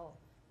travel still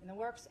in the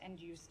works, and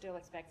do you still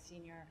expect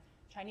senior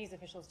Chinese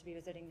officials to be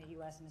visiting the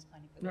U.S. and is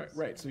planning for this?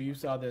 Right. So you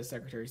saw the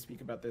secretary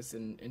speak about this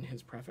in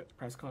his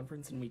press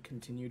conference, and we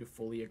continue to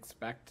fully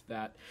expect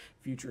that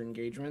future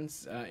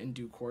engagements in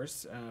due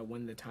course,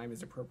 when the time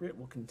is appropriate,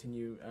 will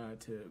continue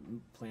to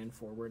plan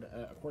forward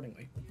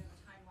accordingly. Do you have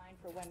a timeline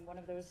for when one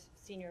of those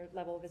senior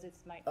level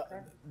visits might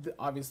occur?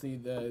 Obviously,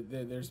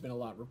 there's been a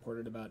lot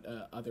reported about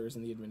others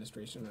in the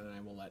administration, and I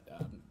will let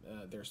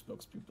their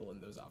spokespeople in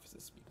those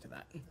offices speak to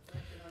that.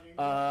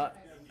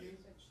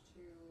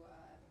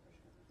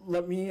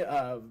 Let me,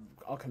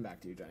 I'll come back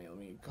to you, Jenny. Let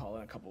me call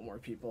in a couple more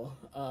people.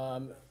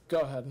 Go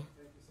ahead.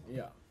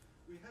 Yeah.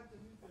 We have to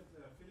meet with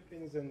the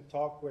Philippines and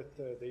talk with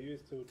the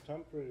youth to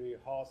temporarily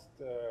host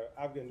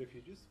Afghan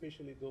refugees,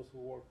 especially those who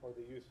work for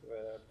the youth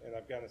in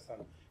Afghanistan.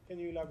 Can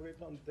you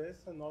elaborate on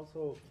this? And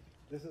also,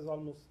 this is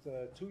almost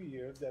 2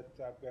 years that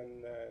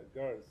Afghan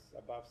girls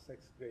above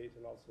 6th grade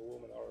and also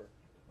women are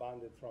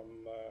banned from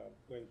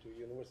going to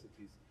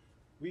universities.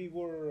 We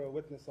were a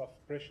witness of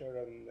pressure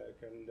and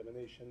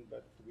condemnation,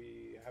 but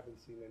we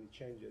haven't seen any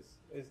changes.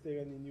 Is there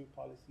any new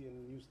policy,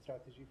 any new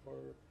strategy for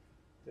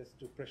this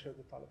to pressure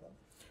the Taliban?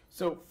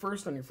 So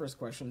first, on your first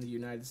question, the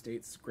United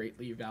States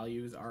greatly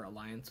values our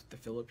alliance with the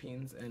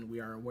Philippines, and we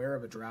are aware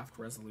of a draft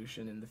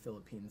resolution in the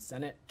Philippine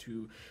Senate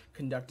to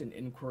conduct an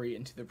inquiry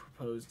into the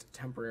proposed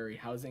temporary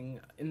housing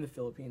in the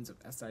Philippines of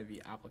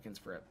SIV applicants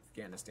for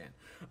Afghanistan.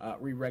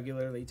 We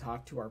regularly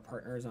talk to our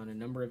partners on a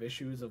number of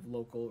issues of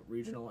local,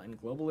 regional, and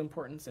global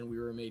importance, and we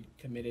remain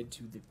committed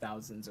to the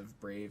thousands of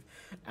brave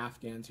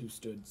Afghans who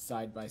stood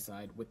side by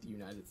side with the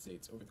United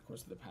States over the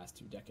course of the past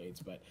 2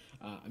 decades, but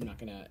I'm not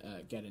going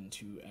to get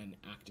into an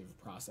active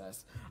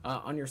process.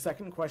 On your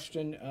second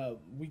question,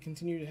 we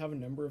continue to have a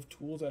number of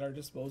tools at our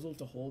disposal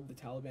to hold the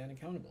Taliban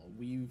accountable.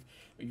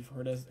 You've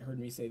heard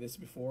me say this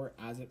before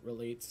as it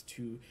relates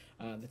to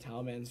the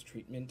Taliban's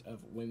treatment of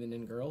women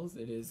and girls.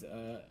 It is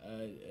a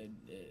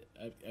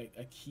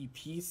key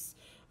piece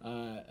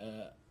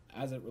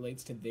as it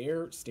relates to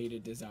their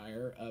stated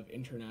desire of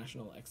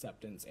international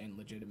acceptance and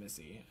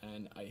legitimacy.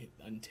 And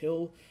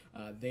until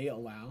they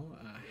allow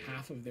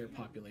half of their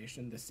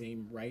population the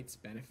same rights,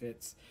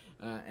 benefits,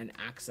 and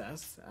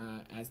access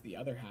as the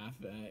other half,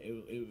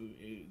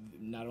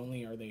 not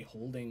only are they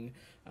holding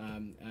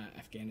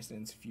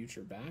Afghanistan's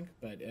future back,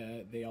 but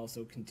they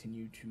also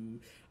continue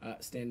to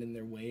stand in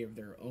their way of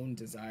their own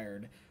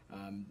desire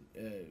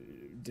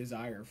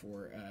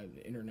for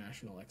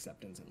international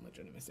acceptance and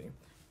legitimacy.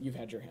 You've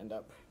had your hand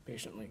up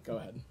patiently. Go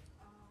ahead.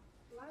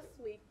 Last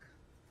week,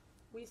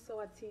 we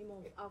saw a team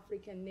of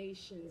African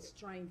nations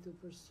trying to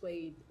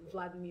persuade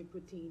Vladimir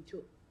Putin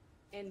to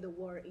end the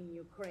war in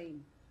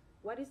Ukraine.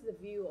 What is the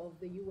view of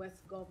the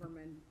U.S.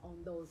 government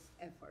on those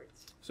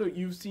efforts? So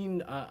you've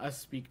seen us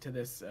speak to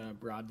this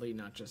broadly,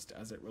 not just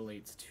as it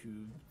relates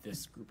to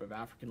this group of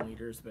African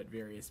leaders, but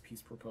various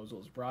peace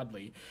proposals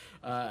broadly.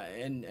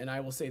 And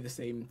I will say the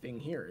same thing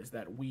here, is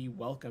that we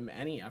welcome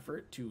any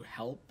effort to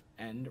help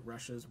end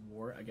Russia's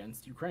war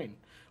against Ukraine.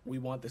 We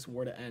want this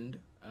war to end.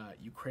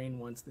 Ukraine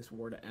wants this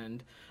war to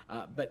end.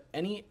 But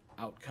any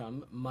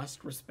outcome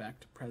must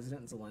respect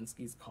President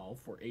Zelensky's call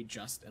for a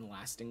just and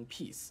lasting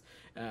peace,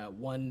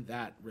 one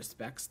that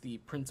respects the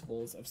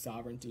principles of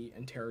sovereignty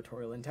and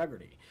territorial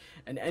integrity.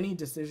 And any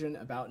decision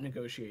about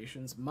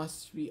negotiations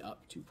must be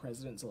up to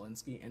President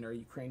Zelensky and our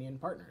Ukrainian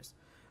partners.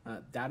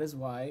 That is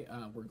why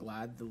we're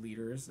glad the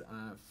leaders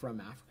from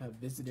Africa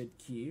visited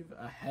Kyiv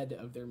ahead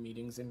of their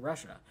meetings in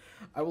Russia.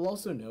 I will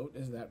also note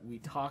is that we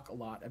talk a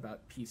lot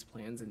about peace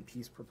plans and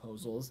peace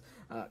proposals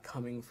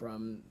coming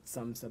from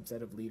some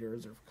subset of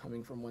leaders or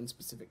coming from one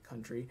specific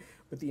country,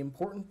 but the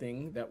important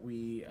thing that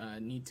we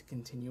need to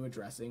continue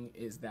addressing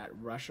is that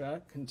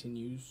Russia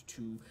continues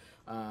to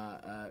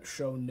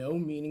show no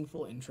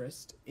meaningful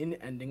interest in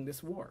ending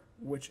this war,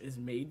 which is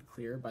made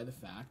clear by the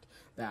fact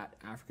that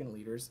African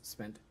leaders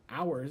spent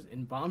hours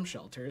in bomb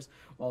shelters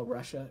while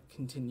Russia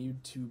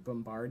continued to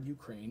bombard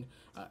Ukraine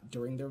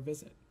during their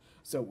visit.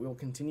 So we'll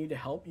continue to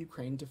help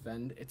Ukraine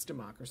defend its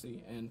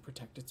democracy and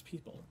protect its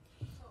people.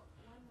 So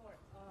one more.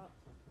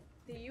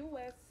 The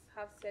U.S.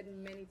 have said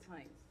many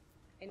times,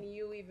 and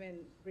you even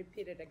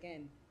repeated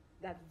again,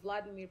 that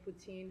Vladimir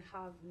Putin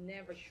have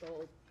never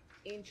showed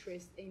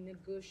interest in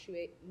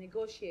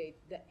negotiate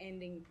the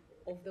ending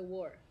of the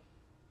war.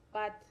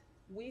 But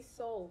we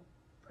saw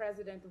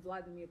President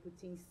Vladimir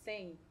Putin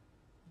saying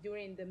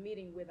during the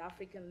meeting with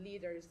African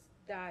leaders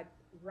that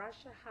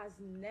Russia has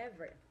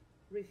never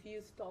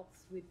refused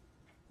talks with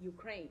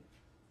Ukraine.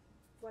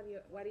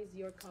 What is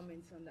your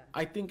comments on that?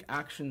 I think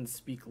actions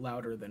speak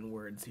louder than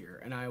words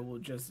here, and I will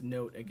just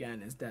note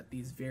again is that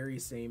these very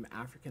same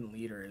African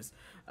leaders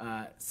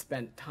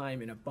spent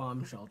time in a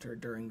bomb shelter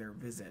during their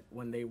visit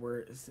when they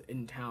were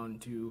in town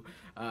to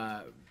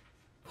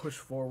push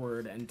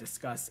forward and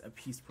discuss a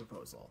peace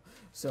proposal.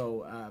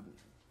 So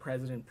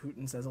President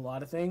Putin says a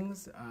lot of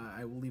things.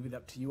 I will leave it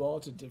up to you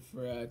all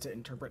to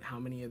interpret how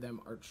many of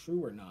them are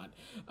true or not.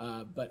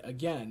 But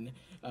again,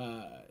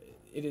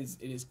 it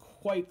is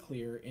quite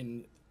clear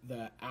in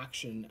the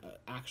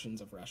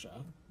actions of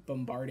Russia,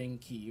 bombarding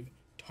Kyiv,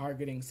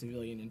 targeting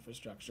civilian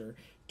infrastructure,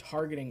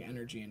 targeting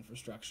energy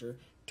infrastructure,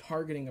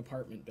 targeting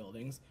apartment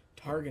buildings,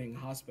 targeting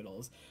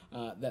hospitals,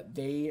 that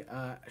they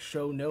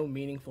show no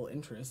meaningful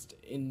interest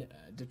in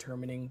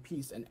determining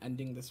peace and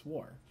ending this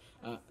war.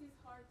 This is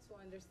hard to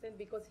understand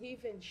because he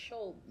even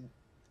showed.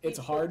 It's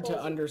hard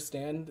to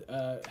understand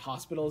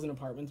hospitals and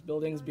apartments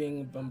buildings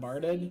being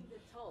bombarded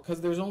because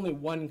there's only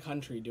one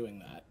country doing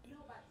that. No,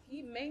 but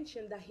he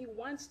mentioned that he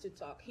wants to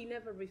talk. He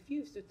never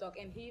refused to talk,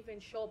 and he even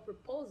showed a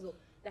proposal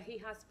that he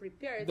has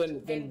prepared to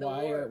end the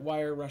war. Then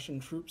why are Russian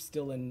troops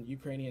still in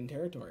Ukrainian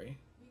territory?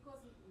 Because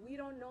we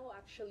don't know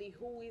actually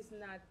who is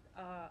not,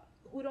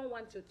 who don't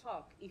want to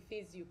talk. If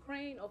it's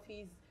Ukraine or if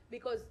he's,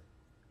 because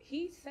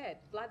he said,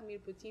 Vladimir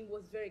Putin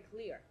was very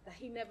clear that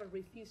he never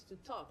refused to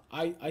talk.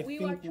 I think we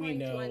know. We are trying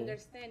to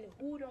understand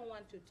who don't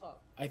want to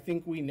talk. I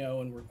think we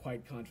know, and we're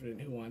quite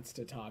confident who wants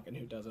to talk and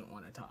who doesn't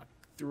want to talk.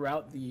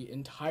 Throughout the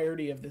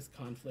entirety of this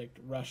conflict,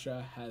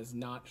 Russia has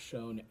not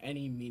shown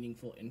any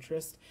meaningful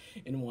interest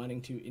in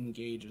wanting to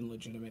engage in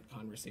legitimate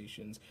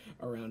conversations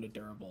around a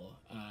durable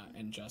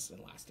and just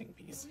and lasting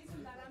peace.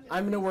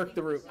 I'm going to work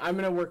the room. I'm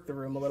going to work the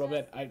room a little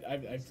bit.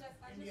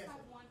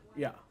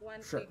 Yeah,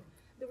 sure.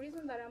 The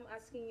reason that I'm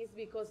asking is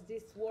because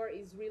this war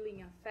is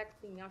really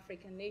affecting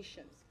African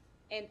nations,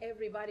 and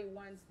everybody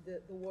wants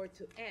the war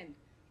to end.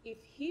 If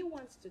he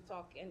wants to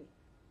talk, and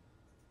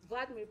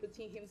Vladimir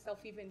Putin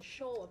himself even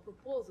show a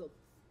proposal,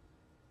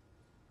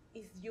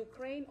 is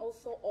Ukraine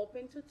also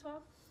open to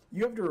talk?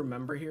 You have to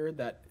remember here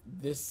that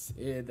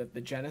that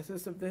the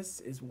genesis of this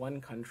is one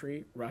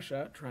country,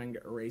 Russia, trying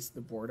to erase the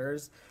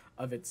borders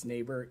of its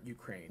neighbor,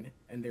 Ukraine.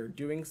 And they're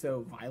doing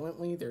so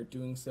violently, they're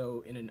doing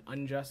so in an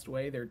unjust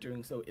way, they're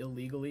doing so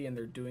illegally, and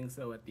they're doing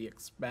so at the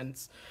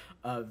expense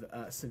of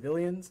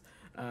civilians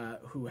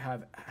who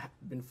have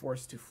been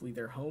forced to flee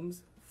their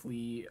homes,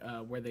 flee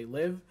where they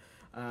live.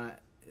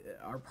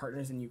 Our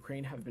partners in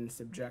Ukraine have been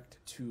subject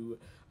to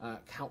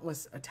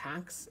countless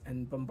attacks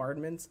and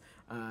bombardments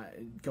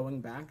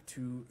going back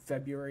to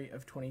February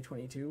of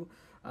 2022.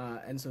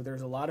 And so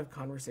there's a lot of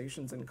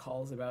conversations and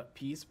calls about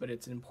peace, but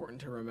it's important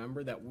to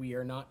remember that we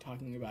are not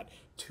talking about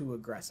two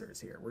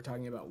aggressors here. We're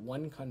talking about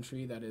one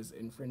country that is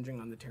infringing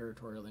on the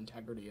territorial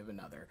integrity of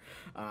another.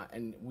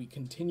 And we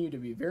continue to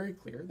be very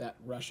clear that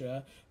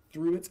Russia,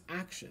 through its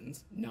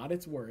actions, not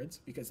its words,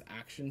 because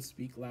actions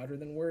speak louder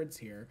than words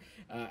here,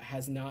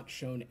 has not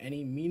shown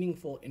any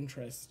meaningful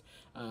interest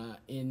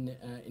in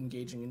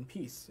engaging in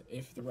peace.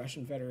 If the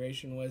Russian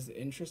Federation was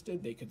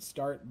interested, they could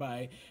start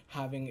by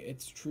having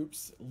its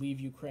troops leave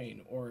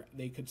Ukraine, or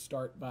they could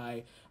start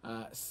by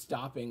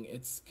stopping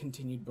its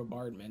continued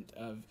bombardment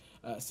of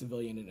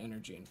civilian and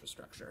energy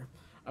infrastructure.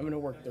 I'm going to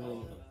work the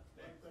room.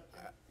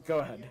 Go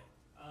ahead.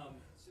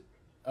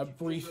 A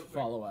brief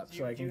follow-up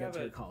so I can get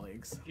to your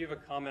colleagues. Do you have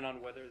a comment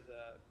on whether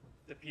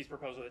the peace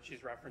proposal that she's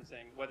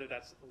referencing, whether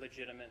that's a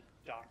legitimate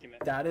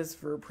document? That is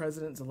for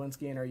President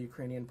Zelensky and our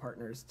Ukrainian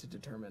partners to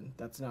determine.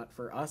 That's not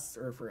for us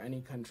or for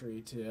any country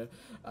to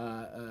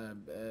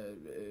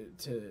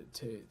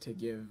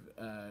give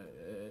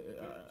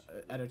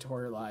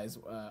editorialize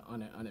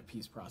on a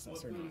peace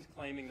process or not. He's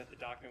claiming that the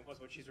document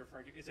was what she's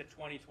referring to. It's a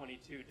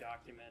 2022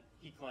 document.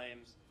 He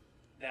claims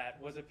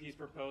that was a peace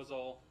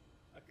proposal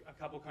a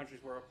couple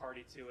countries were a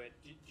party to it.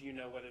 Do you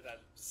know whether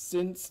that?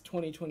 Since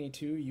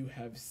 2022, you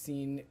have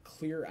seen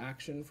clear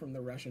action from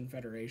the Russian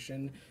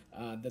Federation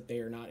that they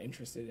are not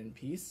interested in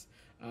peace.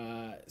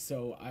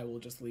 So I will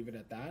just leave it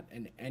at that.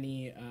 And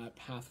any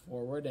path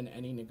forward and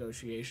any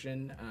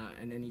negotiation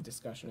and any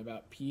discussion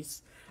about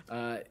peace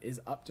is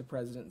up to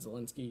President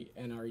Zelensky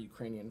and our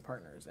Ukrainian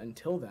partners.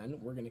 Until then,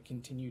 we're going to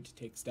continue to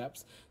take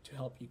steps to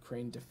help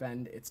Ukraine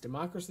defend its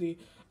democracy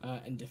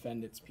and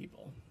defend its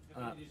people. If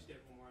I could just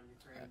get one more on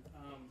Ukraine.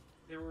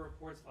 There were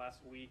reports last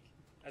week,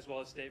 as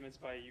well as statements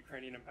by a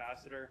Ukrainian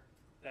ambassador,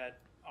 that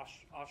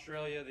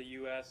Australia, the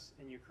U.S.,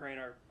 and Ukraine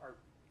are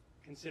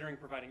considering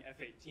providing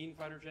F-18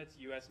 fighter jets,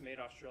 U.S.-made,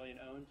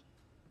 Australian-owned.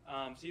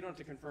 So you don't have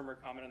to confirm or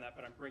comment on that,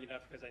 but I'm bringing it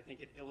up because I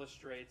think it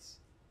illustrates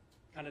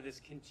kind of this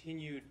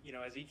continued,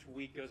 as each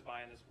week goes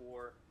by in this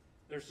war,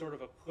 there's sort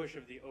of a push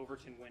of the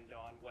Overton window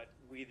on what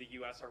we, the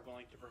U.S., are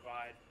willing to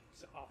provide.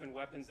 So often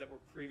weapons that were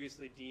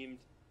previously deemed,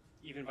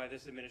 even by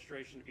this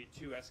administration, to be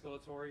too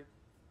escalatory.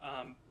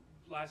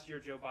 Last year,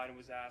 Joe Biden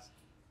was asked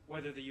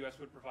whether the U.S.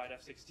 would provide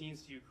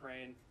F-16s to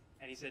Ukraine,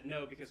 and he said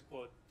no because,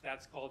 quote,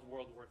 that's called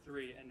World War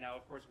III. And now,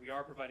 of course, we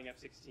are providing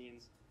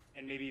F-16s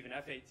and maybe even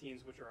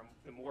F-18s, which are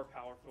the more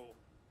powerful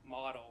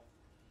model.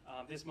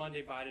 This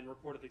Monday, Biden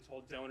reportedly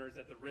told donors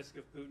that the risk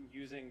of Putin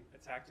using a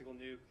tactical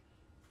nuke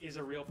is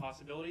a real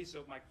possibility.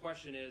 So my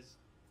question is,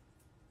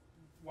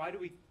 why do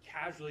we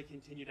casually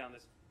continue down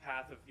this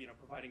path of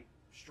providing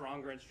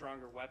stronger and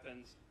stronger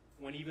weapons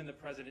when even the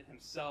president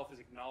himself is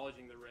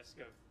acknowledging the risk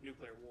of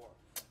nuclear war?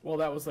 Well,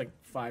 that was like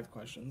 5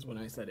 questions when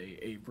I said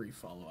a brief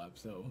follow-up.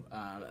 So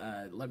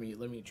let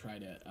me try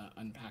to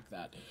unpack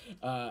that.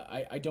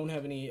 I don't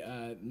have any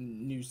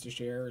news to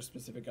share or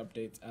specific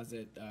updates as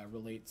it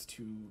relates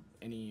to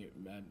any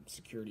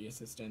security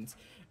assistance.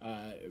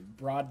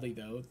 Broadly,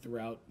 though,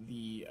 throughout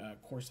the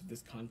course of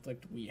this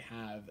conflict, we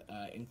have,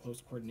 in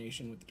close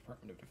coordination with the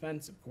Department of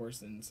Defense, of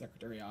course, and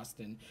Secretary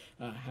Austin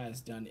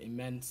has done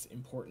immense,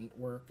 important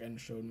work and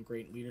shown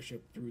great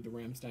leadership through the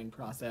Ramstein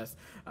process.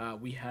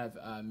 We have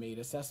made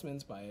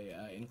assessments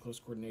in close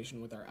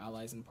coordination with our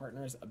allies and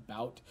partners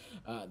about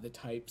the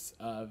types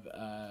of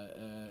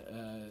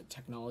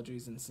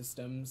technologies and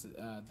systems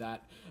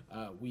that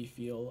we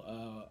feel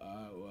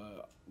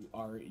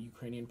our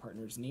Ukrainian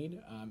partners need,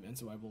 and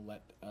so I will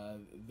let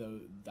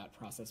that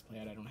process play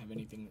out. I don't have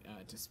anything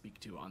to speak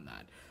to on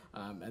that,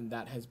 and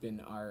that has been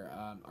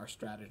our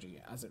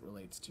strategy as it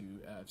relates to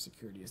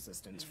security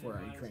assistance for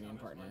our Ukrainian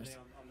partners.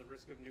 On the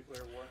risk of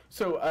nuclear war?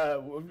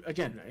 So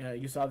again,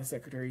 you saw the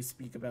Secretary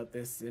speak about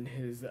this in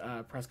his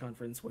press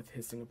conference with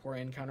his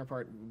Singaporean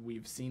counterpart.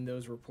 We've seen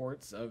those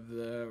reports of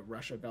the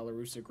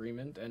Russia-Belarus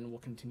agreement, and we'll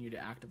continue to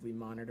actively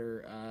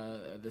monitor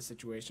the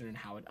situation and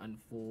how it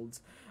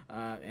unfolds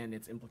and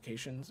its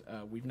implications.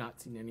 We've not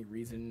seen any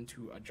reason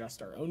to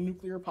adjust our own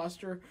nuclear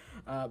posture,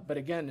 but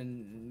again,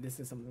 and this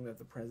is something that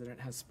the President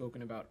has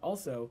spoken about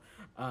also,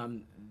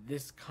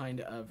 this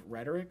kind of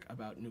rhetoric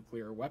about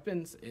nuclear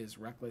weapons is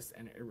reckless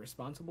and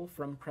irresponsible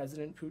from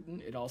President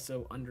Putin. It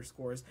also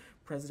underscores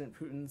President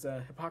Putin's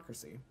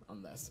hypocrisy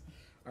on this.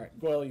 All right,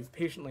 Goyle, you've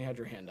patiently had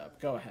your hand up.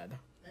 Go ahead.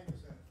 Thank you,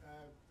 sir.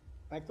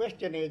 My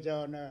question is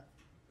on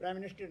Prime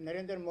Minister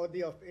Narendra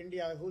Modi of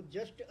India, who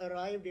just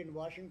arrived in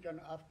Washington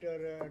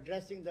after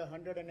addressing the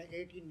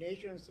 180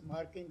 nations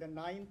marking the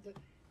 9th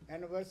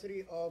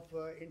anniversary of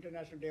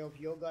International Day of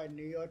Yoga in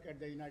New York at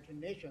the United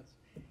Nations.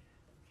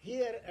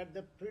 Here at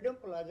the Freedom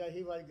Plaza,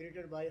 he was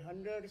greeted by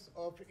hundreds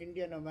of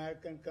Indian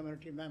American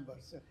community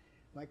members.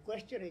 My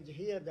question is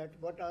here that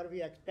what are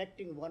we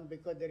expecting, one,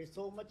 because there is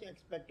so much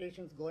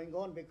expectations going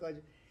on, because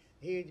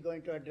he is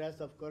going to address,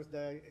 of course,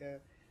 the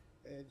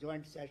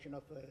joint session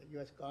of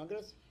US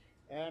Congress.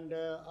 And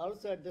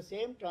also at the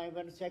same time,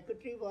 when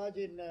Secretary was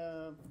in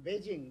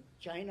Beijing,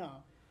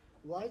 China,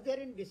 was there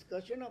any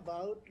discussion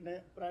about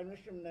Prime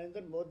Minister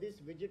Narendra Modi's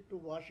visit to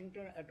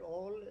Washington at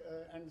all?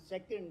 And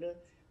second,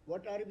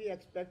 what are we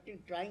expecting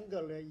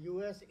triangle,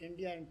 US,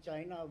 India, and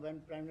China, when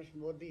Prime Minister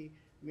Modi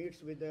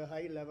meets with the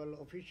high-level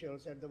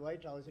officials at the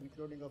White House,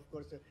 including, of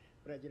course,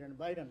 President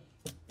Biden?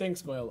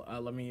 Thanks, Goyle.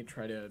 Let me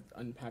try to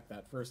unpack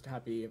that. First,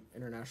 happy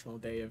International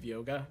Day of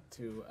Yoga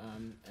to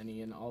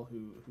any and all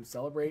who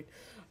celebrate.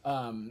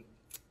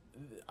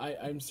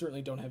 I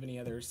certainly don't have any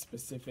other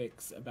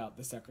specifics about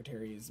the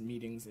Secretary's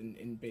meetings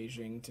in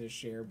Beijing to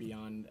share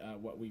beyond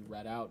what we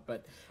read out,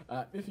 but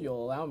if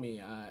you'll allow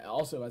me,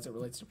 also as it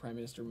relates to Prime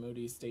Minister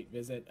Modi's state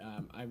visit,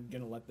 I'm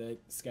going to let the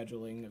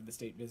scheduling of the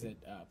state visit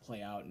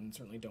play out, and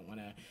certainly don't want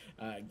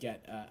to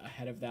get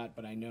ahead of that,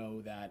 but I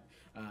know that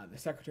the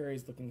Secretary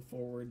is looking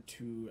forward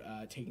to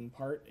taking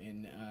part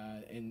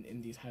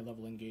in these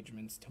high-level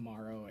engagements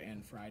tomorrow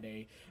and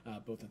Friday,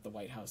 both at the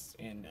White House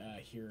and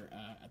here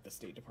at the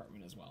State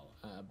Department as well.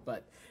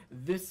 But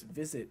this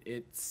visit,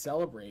 it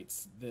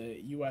celebrates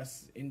the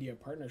U.S.-India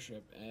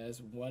partnership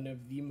as one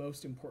of the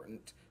most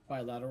important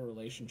bilateral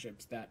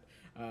relationships that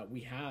we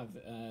have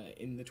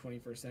in the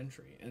 21st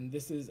century. And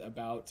this is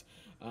about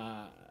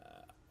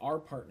our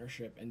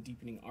partnership and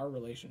deepening our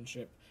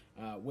relationship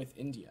with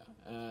India.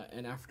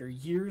 And after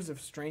years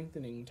of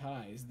strengthening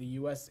ties, the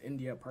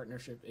U.S.-India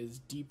partnership is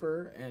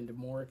deeper and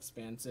more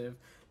expansive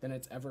than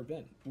it's ever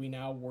been. We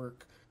now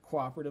work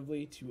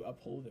cooperatively to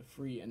uphold a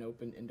free and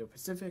open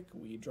Indo-Pacific.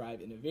 We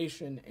drive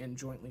innovation and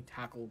jointly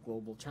tackle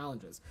global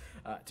challenges.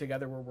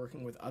 Together, we're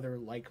working with other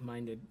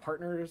like-minded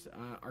partners.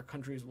 Our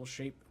countries will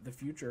shape the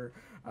future,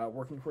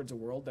 working towards a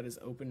world that is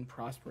open,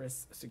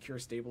 prosperous, secure,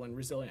 stable, and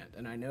resilient.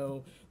 And I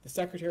know the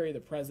Secretary,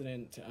 the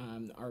President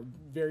are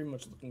very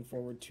much looking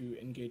forward to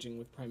engaging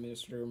with Prime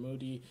Minister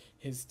Modi,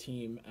 his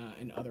team,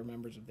 and other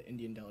members of the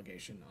Indian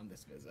delegation on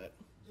this visit.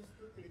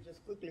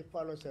 Just quickly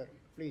follow, sir.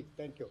 Please,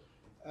 thank you.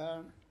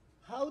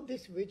 How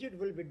this visit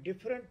will be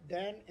different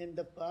than in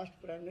the past.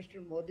 Prime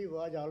Minister Modi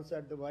was also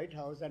at the White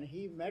House, and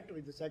he met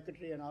with the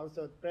Secretary and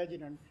also the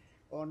President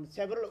on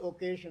several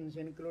occasions,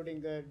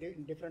 including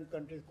different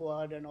countries,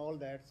 Quad and all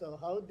that. So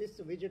how this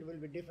visit will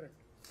be different?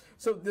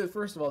 So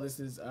first of all, this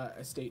is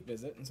a state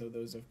visit, and so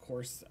those, of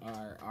course,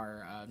 are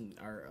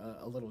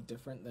a little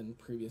different than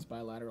previous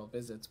bilateral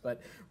visits.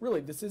 But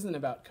really, this isn't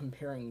about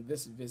comparing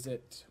this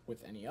visit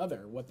with any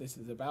other. What this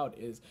is about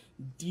is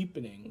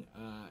deepening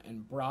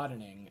and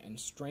broadening and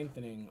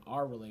strengthening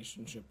our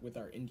relationship with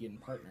our Indian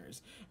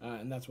partners,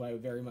 and that's why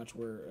very much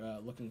we're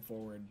looking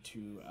forward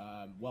to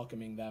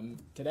welcoming them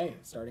today,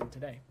 starting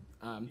today.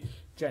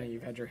 Jenny,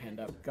 you've had your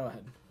hand up. Go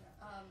ahead.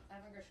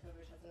 Evan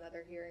Gershkovich has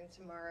another hearing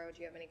tomorrow.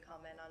 Do you have any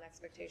comment on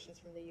expectations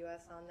from the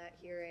U.S. on that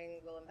hearing?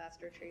 Will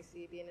Ambassador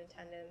Tracy be in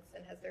attendance?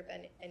 And has there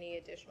been any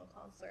additional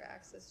consular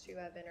access to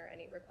Evan or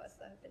any requests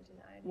that have been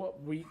denied? Well,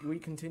 we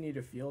continue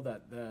to feel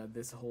that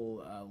this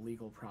whole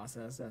legal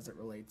process as it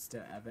relates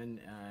to Evan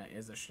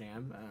is a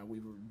sham.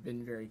 We've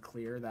been very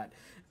clear that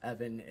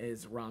Evan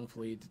is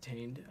wrongfully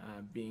detained,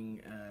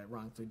 being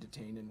wrongfully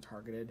detained and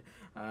targeted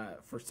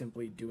for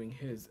simply doing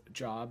his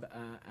job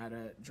as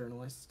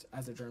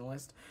a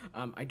journalist.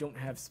 I don't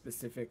have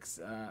specifics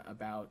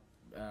about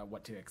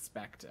what to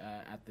expect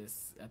at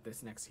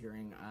this next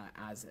hearing.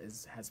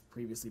 As has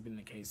previously been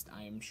the case,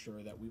 I am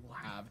sure that we will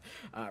have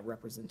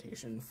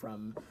representation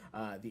from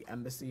the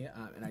embassy,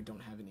 and I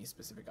don't have any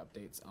specific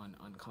updates on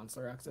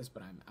consular access,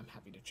 but I'm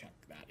happy to check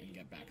that and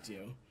get back to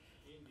you.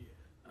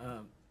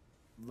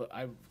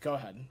 Go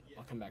ahead.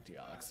 I'll come back to you,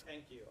 Alex.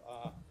 Thank you.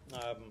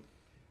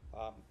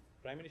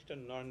 Prime Minister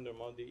Narendra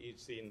Modi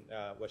is in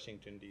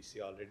Washington,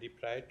 D.C. already.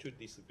 Prior to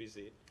this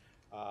visit,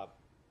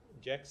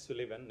 Jack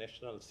Sullivan,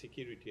 National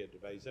Security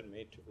Advisor,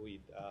 met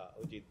with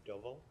Ajit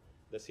Doval,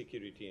 the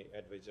Security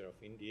Advisor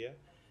of India.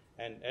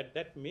 And at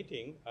that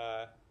meeting,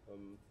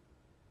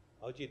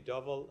 Ajit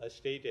Doval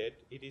stated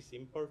it is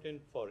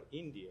important for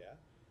India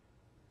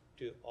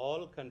to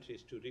all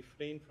countries to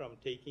refrain from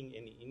taking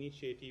any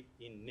initiative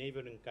in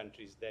neighboring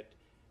countries that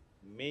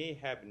may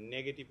have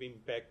negative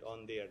impact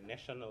on their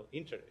national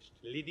interest.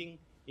 Leading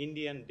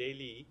Indian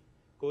daily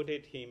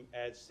quoted him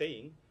as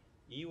saying,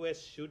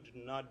 U.S. should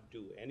not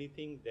do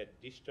anything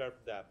that disturb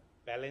the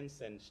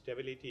balance and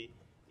stability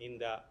in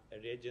the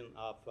region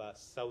of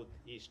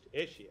Southeast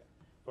Asia.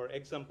 For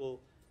example,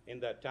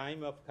 in the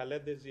time of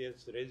Khaleda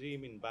Zia's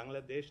regime in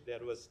Bangladesh,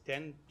 there was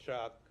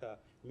 10-truck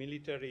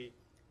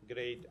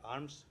military-grade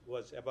arms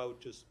was about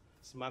to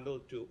smuggle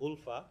to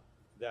Ulfa,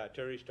 the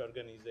terrorist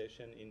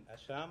organization in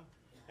Assam,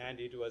 and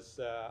it was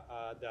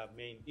the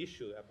main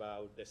issue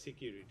about the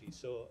security.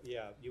 So,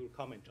 yeah, you will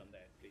comment on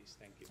that, please.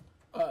 Thank you.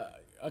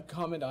 A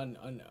comment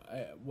on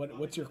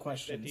what's your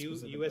question? That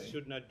U.S.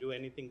 should not do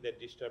anything that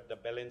disturb the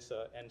balance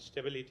and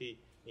stability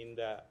in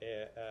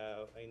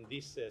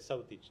this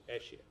Southeast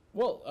Asia.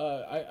 Well,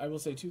 I will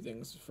say two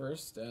things.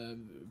 First,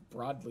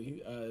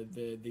 broadly,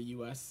 the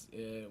U.S.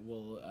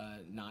 Will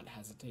not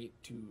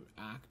hesitate to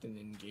act and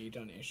engage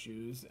on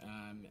issues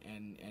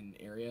and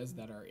areas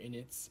that are in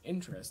its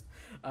interest.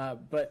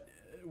 But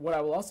what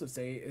I will also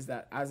say is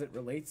that as it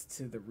relates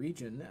to the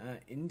region,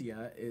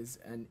 India is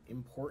an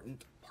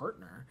important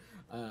partner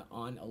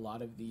on a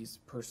lot of these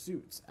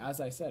pursuits.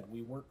 As I said,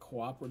 we work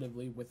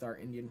cooperatively with our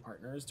Indian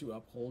partners to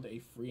uphold a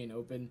free and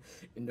open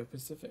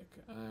Indo-Pacific.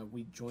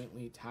 We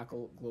jointly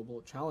tackle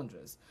global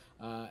challenges,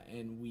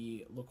 and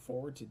we look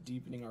forward to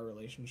deepening our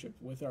relationship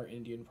with our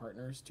Indian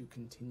partners to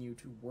continue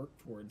to work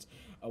towards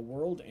a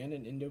world and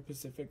an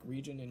Indo-Pacific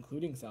region,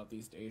 including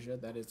Southeast Asia,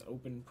 that is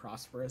open,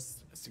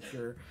 prosperous,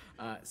 secure,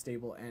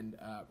 stable, and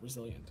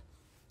resilient.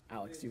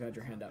 Alex, you've had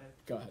your hand up.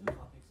 Go ahead.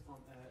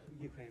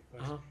 Ukraine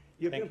first.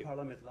 European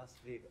Parliament last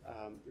week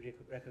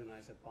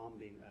recognized the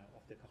bombing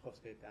of the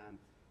Kakhovsky Dam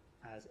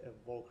as a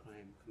war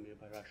crime committed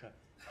by Russia.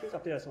 Please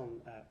update us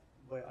on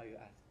where are you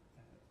at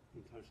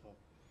in terms of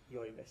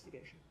your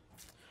investigation?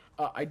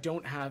 I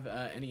don't have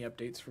any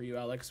updates for you,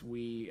 Alex.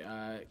 We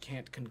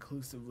can't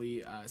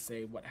conclusively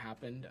say what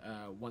happened.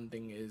 One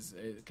thing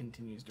it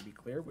continues to be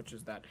clear, which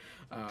is that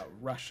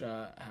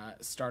Russia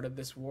started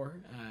this war,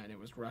 and it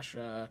was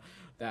Russia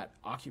that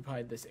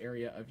occupied this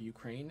area of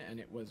Ukraine, and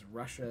it was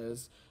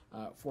Russia's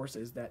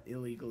forces that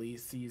illegally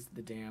seized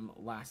the dam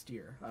last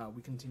year.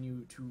 We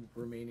continue to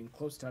remain in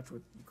close touch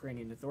with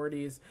Ukrainian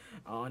authorities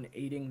on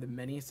aiding the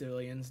many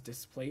civilians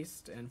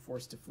displaced and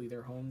forced to flee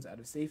their homes out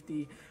of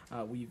safety.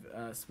 We've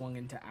swung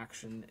into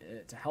action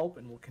to help,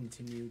 and will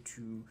continue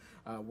to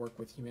work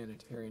with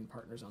humanitarian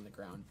partners on the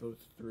ground,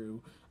 both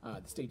through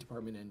the State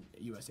Department and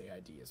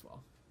USAID as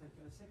well.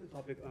 Second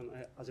topic on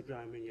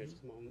Azerbaijan, Armenia,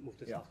 just move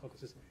to South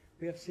Caucasus.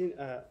 We have seen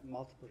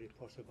multiple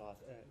reports about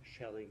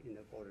shelling in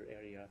the border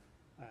area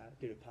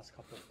during the past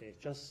couple of days,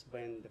 just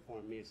when the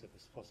foreign minister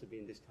was supposed to be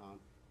in this town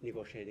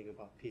negotiating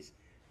about peace.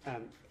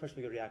 First,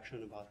 your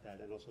reaction about that,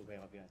 and also where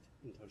are we at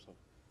in terms of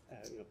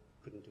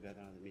putting together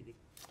another meeting?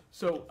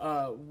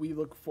 So we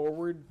look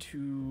forward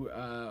to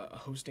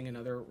hosting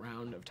another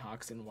round of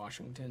talks in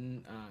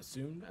Washington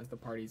soon, as the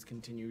parties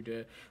continue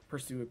to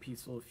pursue a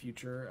peaceful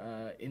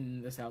future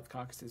in the South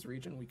Caucasus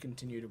region. We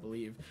continue to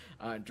believe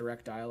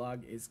direct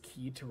dialogue is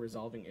key to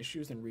resolving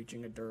issues and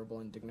reaching a durable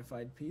and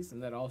dignified peace.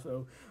 And that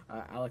also,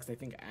 Alex, I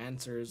think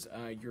answers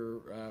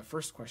your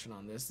first question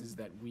on this, is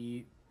that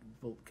we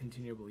will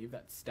continue to believe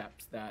that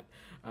steps that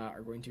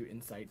are going to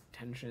incite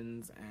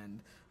tensions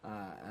and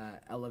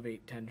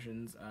elevate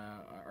tensions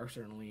are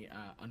certainly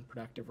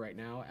unproductive right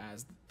now,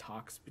 as the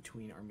talks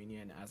between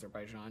Armenia and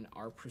Azerbaijan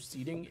are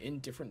proceeding in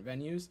different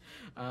venues.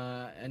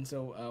 And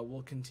so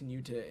we'll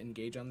continue to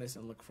engage on this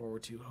and look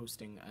forward to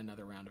hosting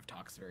another round of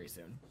talks very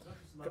soon.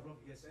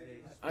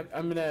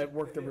 I'm going to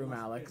work the room,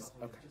 Alex.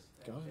 Okay,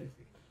 go ahead.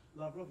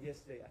 Lavrov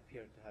yesterday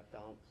appeared to have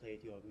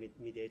downplayed your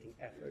mediating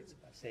efforts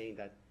by saying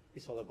that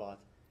it's all about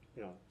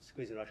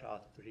squeezing Russia out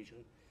of the region.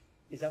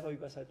 Is that what you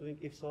guys are doing?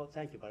 If so,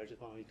 thank you, but I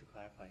just wanted to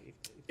clarify.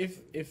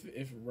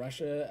 If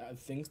Russia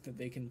thinks that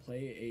they can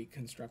play a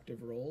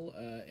constructive role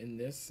in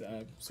this,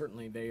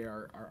 certainly they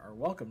are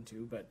welcome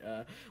to,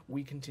 but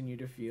we continue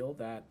to feel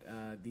that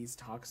these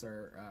talks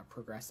are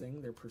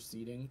progressing, they're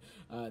proceeding.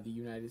 The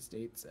United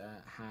States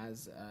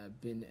has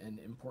been an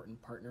important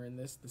partner in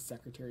this. The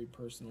Secretary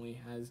personally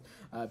has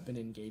been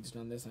engaged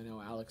on this. I know,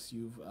 Alex,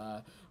 you've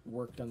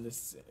worked on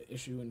this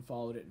issue and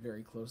followed it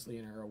very closely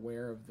and are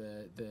aware of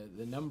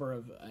the number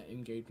of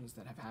engagements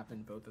that have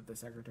happened both at the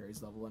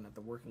Secretary's level and at the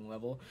working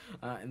level.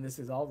 And this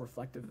is all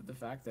reflective of the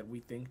fact that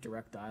we think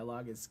direct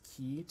dialogue is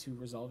key to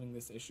resolving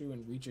this issue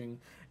and reaching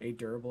a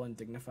durable and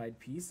dignified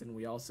peace. And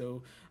we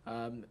also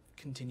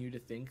continue to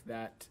think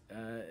that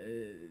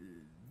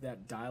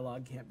that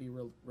dialogue can't be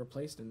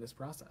replaced in this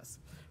process.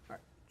 All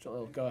right,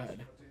 Jalil, go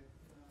ahead.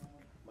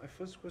 My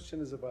first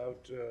question is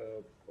about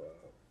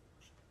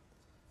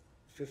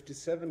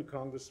 57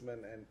 congressmen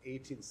and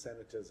 18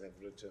 senators have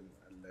written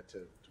a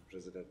letter to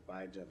President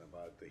Biden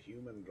about the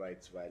human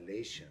rights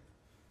violation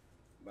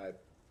by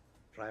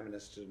Prime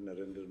Minister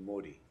Narendra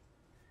Modi.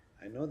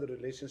 I know the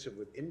relationship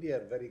with India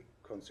are very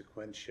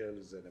consequential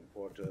and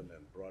important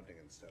and broadening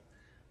and stuff,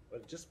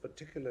 but just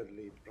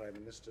particularly Prime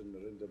Minister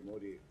Narendra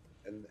Modi,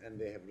 and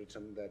they have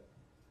written that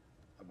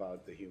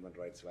about the human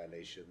rights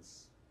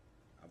violations,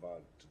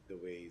 about the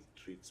way he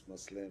treats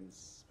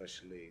Muslims,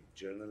 especially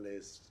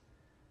journalists,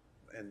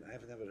 and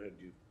I've never heard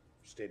you,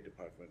 State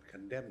Department,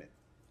 condemn it.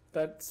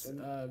 That's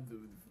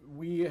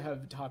we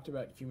have talked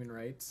about human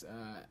rights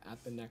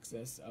at the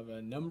nexus of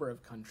a number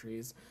of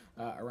countries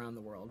around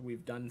the world.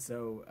 We've done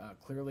so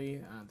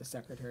clearly. The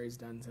Secretary's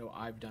done so.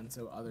 I've done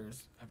so.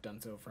 Others have done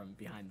so from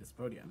behind this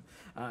podium.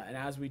 And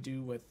as we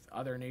do with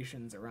other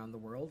nations around the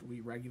world,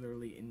 we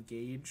regularly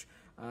engage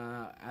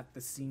at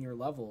the senior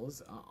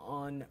levels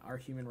on our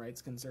human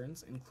rights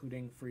concerns,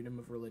 including freedom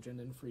of religion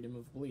and freedom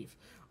of belief.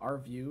 Our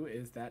view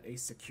is that a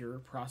secure,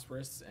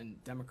 prosperous,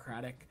 and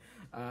democratic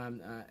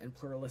and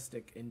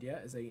pluralistic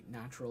India is a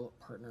natural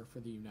partner for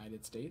the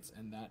United States,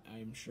 and that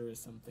I'm sure is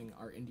something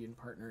our Indian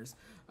partners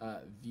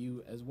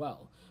view as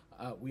well.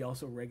 We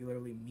also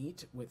regularly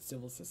meet with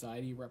civil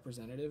society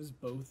representatives,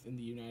 both in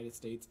the United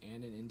States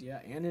and in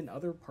India, and in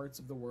other parts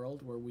of the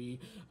world where we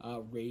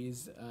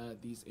raise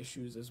these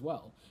issues as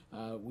well.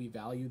 We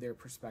value their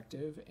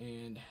perspective,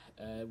 and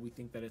we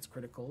think that it's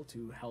critical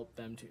to help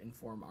them to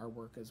inform our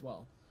work as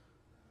well.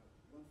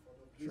 One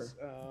follow-up, please.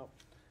 Sure.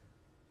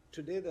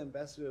 Today, the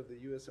ambassador, the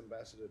U.S.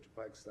 ambassador to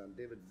Pakistan,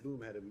 David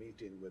Bloom, had a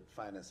meeting with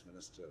Finance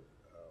Minister.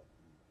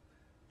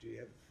 Do you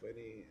have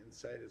any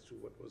insight as to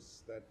what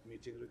was that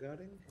meeting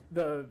regarding?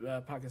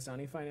 The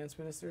Pakistani finance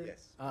minister?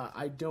 Yes.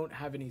 I don't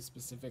have any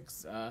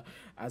specifics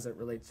as it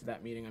relates to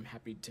that meeting. I'm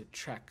happy to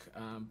check.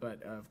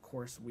 But of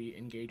course, we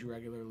engage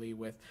regularly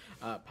with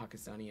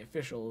Pakistani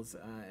officials.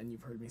 And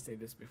you've heard me say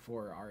this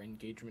before. Our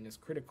engagement is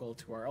critical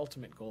to our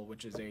ultimate goal,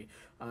 which is a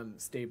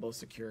stable,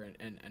 secure,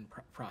 and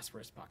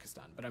prosperous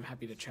Pakistan. But I'm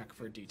happy to check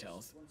for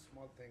details. One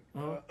small thing.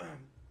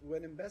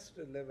 When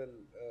ambassador level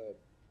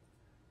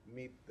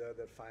meet the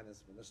other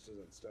finance ministers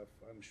and stuff,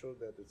 I'm sure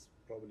that it's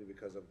probably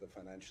because of the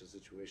financial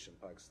situation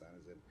Pakistan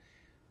is in.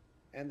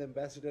 And the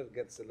ambassador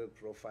gets a little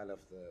profile of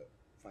the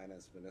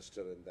finance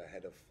minister and the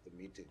head of the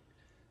meeting.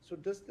 So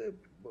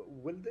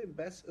will the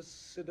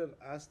ambassador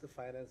ask the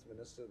finance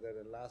minister that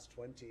in the last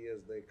 20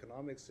 years the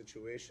economic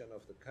situation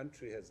of the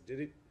country has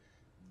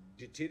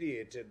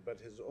deteriorated, but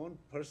his own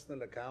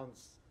personal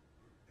accounts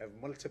have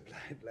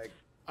multiplied like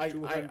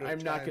I'm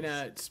not going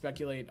times. to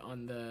speculate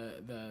on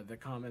the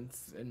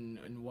comments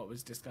and what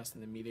was discussed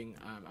in the meeting.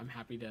 I'm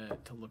happy to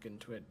look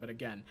into it. But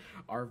again,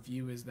 our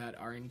view is that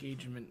our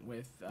engagement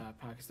with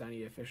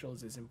Pakistani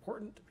officials is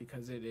important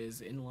because it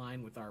is in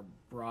line with our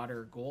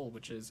broader goal,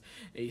 which is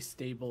a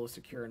stable,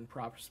 secure, and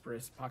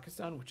prosperous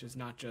Pakistan, which is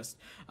not just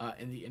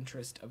in the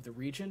interest of the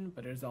region,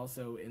 but it is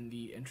also in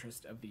the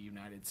interest of the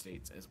United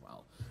States as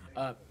well.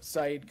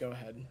 Saeed, go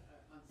ahead.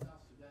 On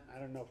South Sudan, I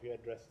don't know if you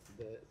addressed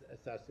the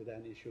South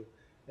Sudan issue.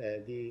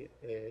 The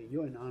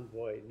UN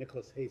envoy,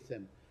 Nicholas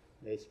Haysom,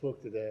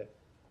 spoke to the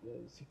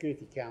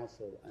Security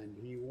Council, and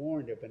he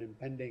warned of an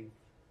impending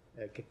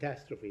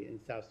catastrophe in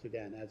South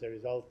Sudan as a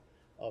result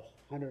of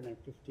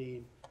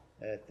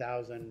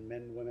 115,000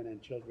 men, women,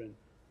 and children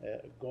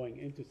going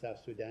into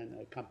South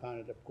Sudan,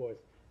 compounded, of course,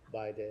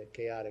 by the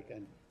chaotic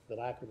and the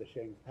lack of the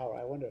sharing of power.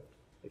 I wonder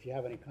if you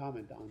have any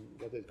comment on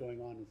what is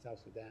going on in South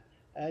Sudan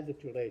as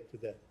it relates to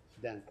the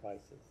Sudan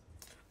crisis.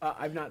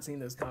 I've not seen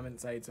those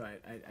comments, Saeed, so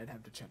I'd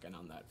have to check in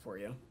on that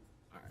for you.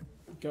 All right,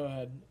 go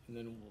ahead, and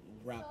then we'll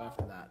wrap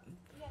after that.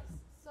 Yes,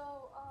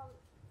 so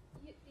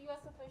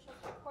U.S. officials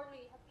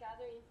reportedly have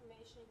gathered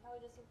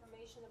intelligence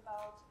information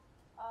about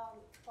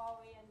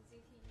Huawei and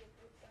ZTE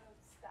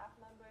staff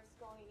members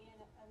going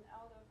in and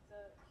out of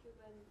the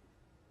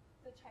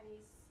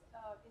Chinese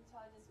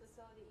intelligence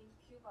facility in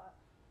Cuba.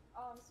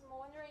 So I'm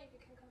wondering if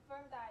you can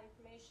confirm that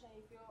information,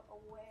 if you're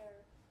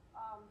aware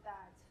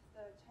that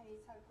the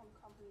Chinese telecom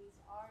companies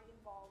are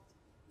involved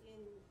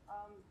in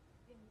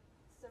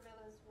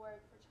surveillance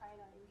work for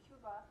China in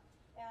Cuba.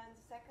 And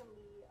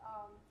secondly,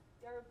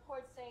 there are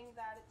reports saying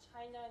that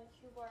China and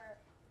Cuba are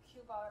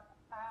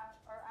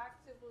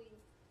actively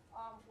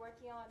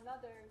working on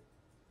another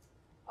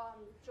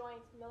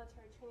joint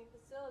military training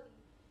facility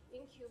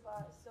in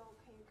Cuba. So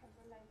can you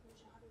confirm that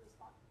information? How do you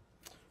respond?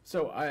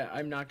 So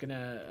I'm not going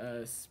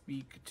to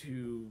speak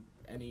to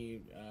any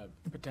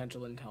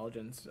potential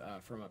intelligence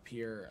from up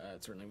here.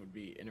 It certainly would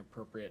be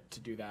inappropriate to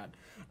do that.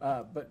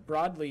 But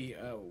broadly,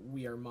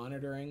 we are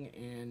monitoring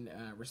and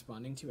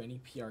responding to any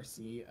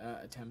PRC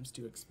attempts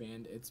to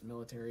expand its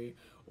military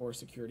or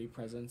security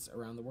presence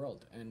around the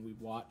world. And we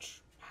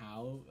watch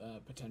how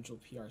potential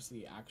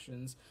PRC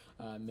actions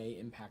may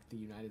impact the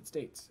United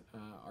States.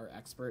 Our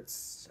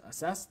experts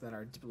assess that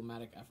our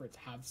diplomatic efforts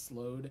have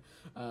slowed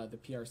the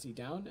PRC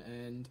down,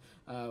 and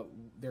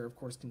there, of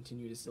course,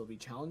 continue to still be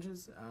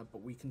challenges,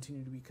 but we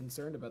continue to be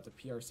concerned about the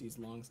PRC's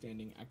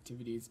longstanding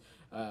activities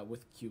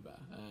with Cuba.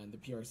 And the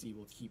PRC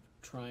will keep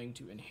trying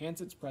to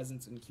enhance its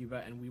presence in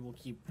Cuba, and we will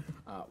keep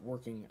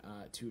working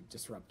to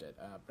disrupt it.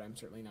 But I'm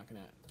certainly not going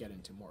to get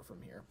into more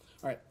from here.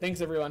 All right,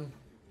 thanks, everyone.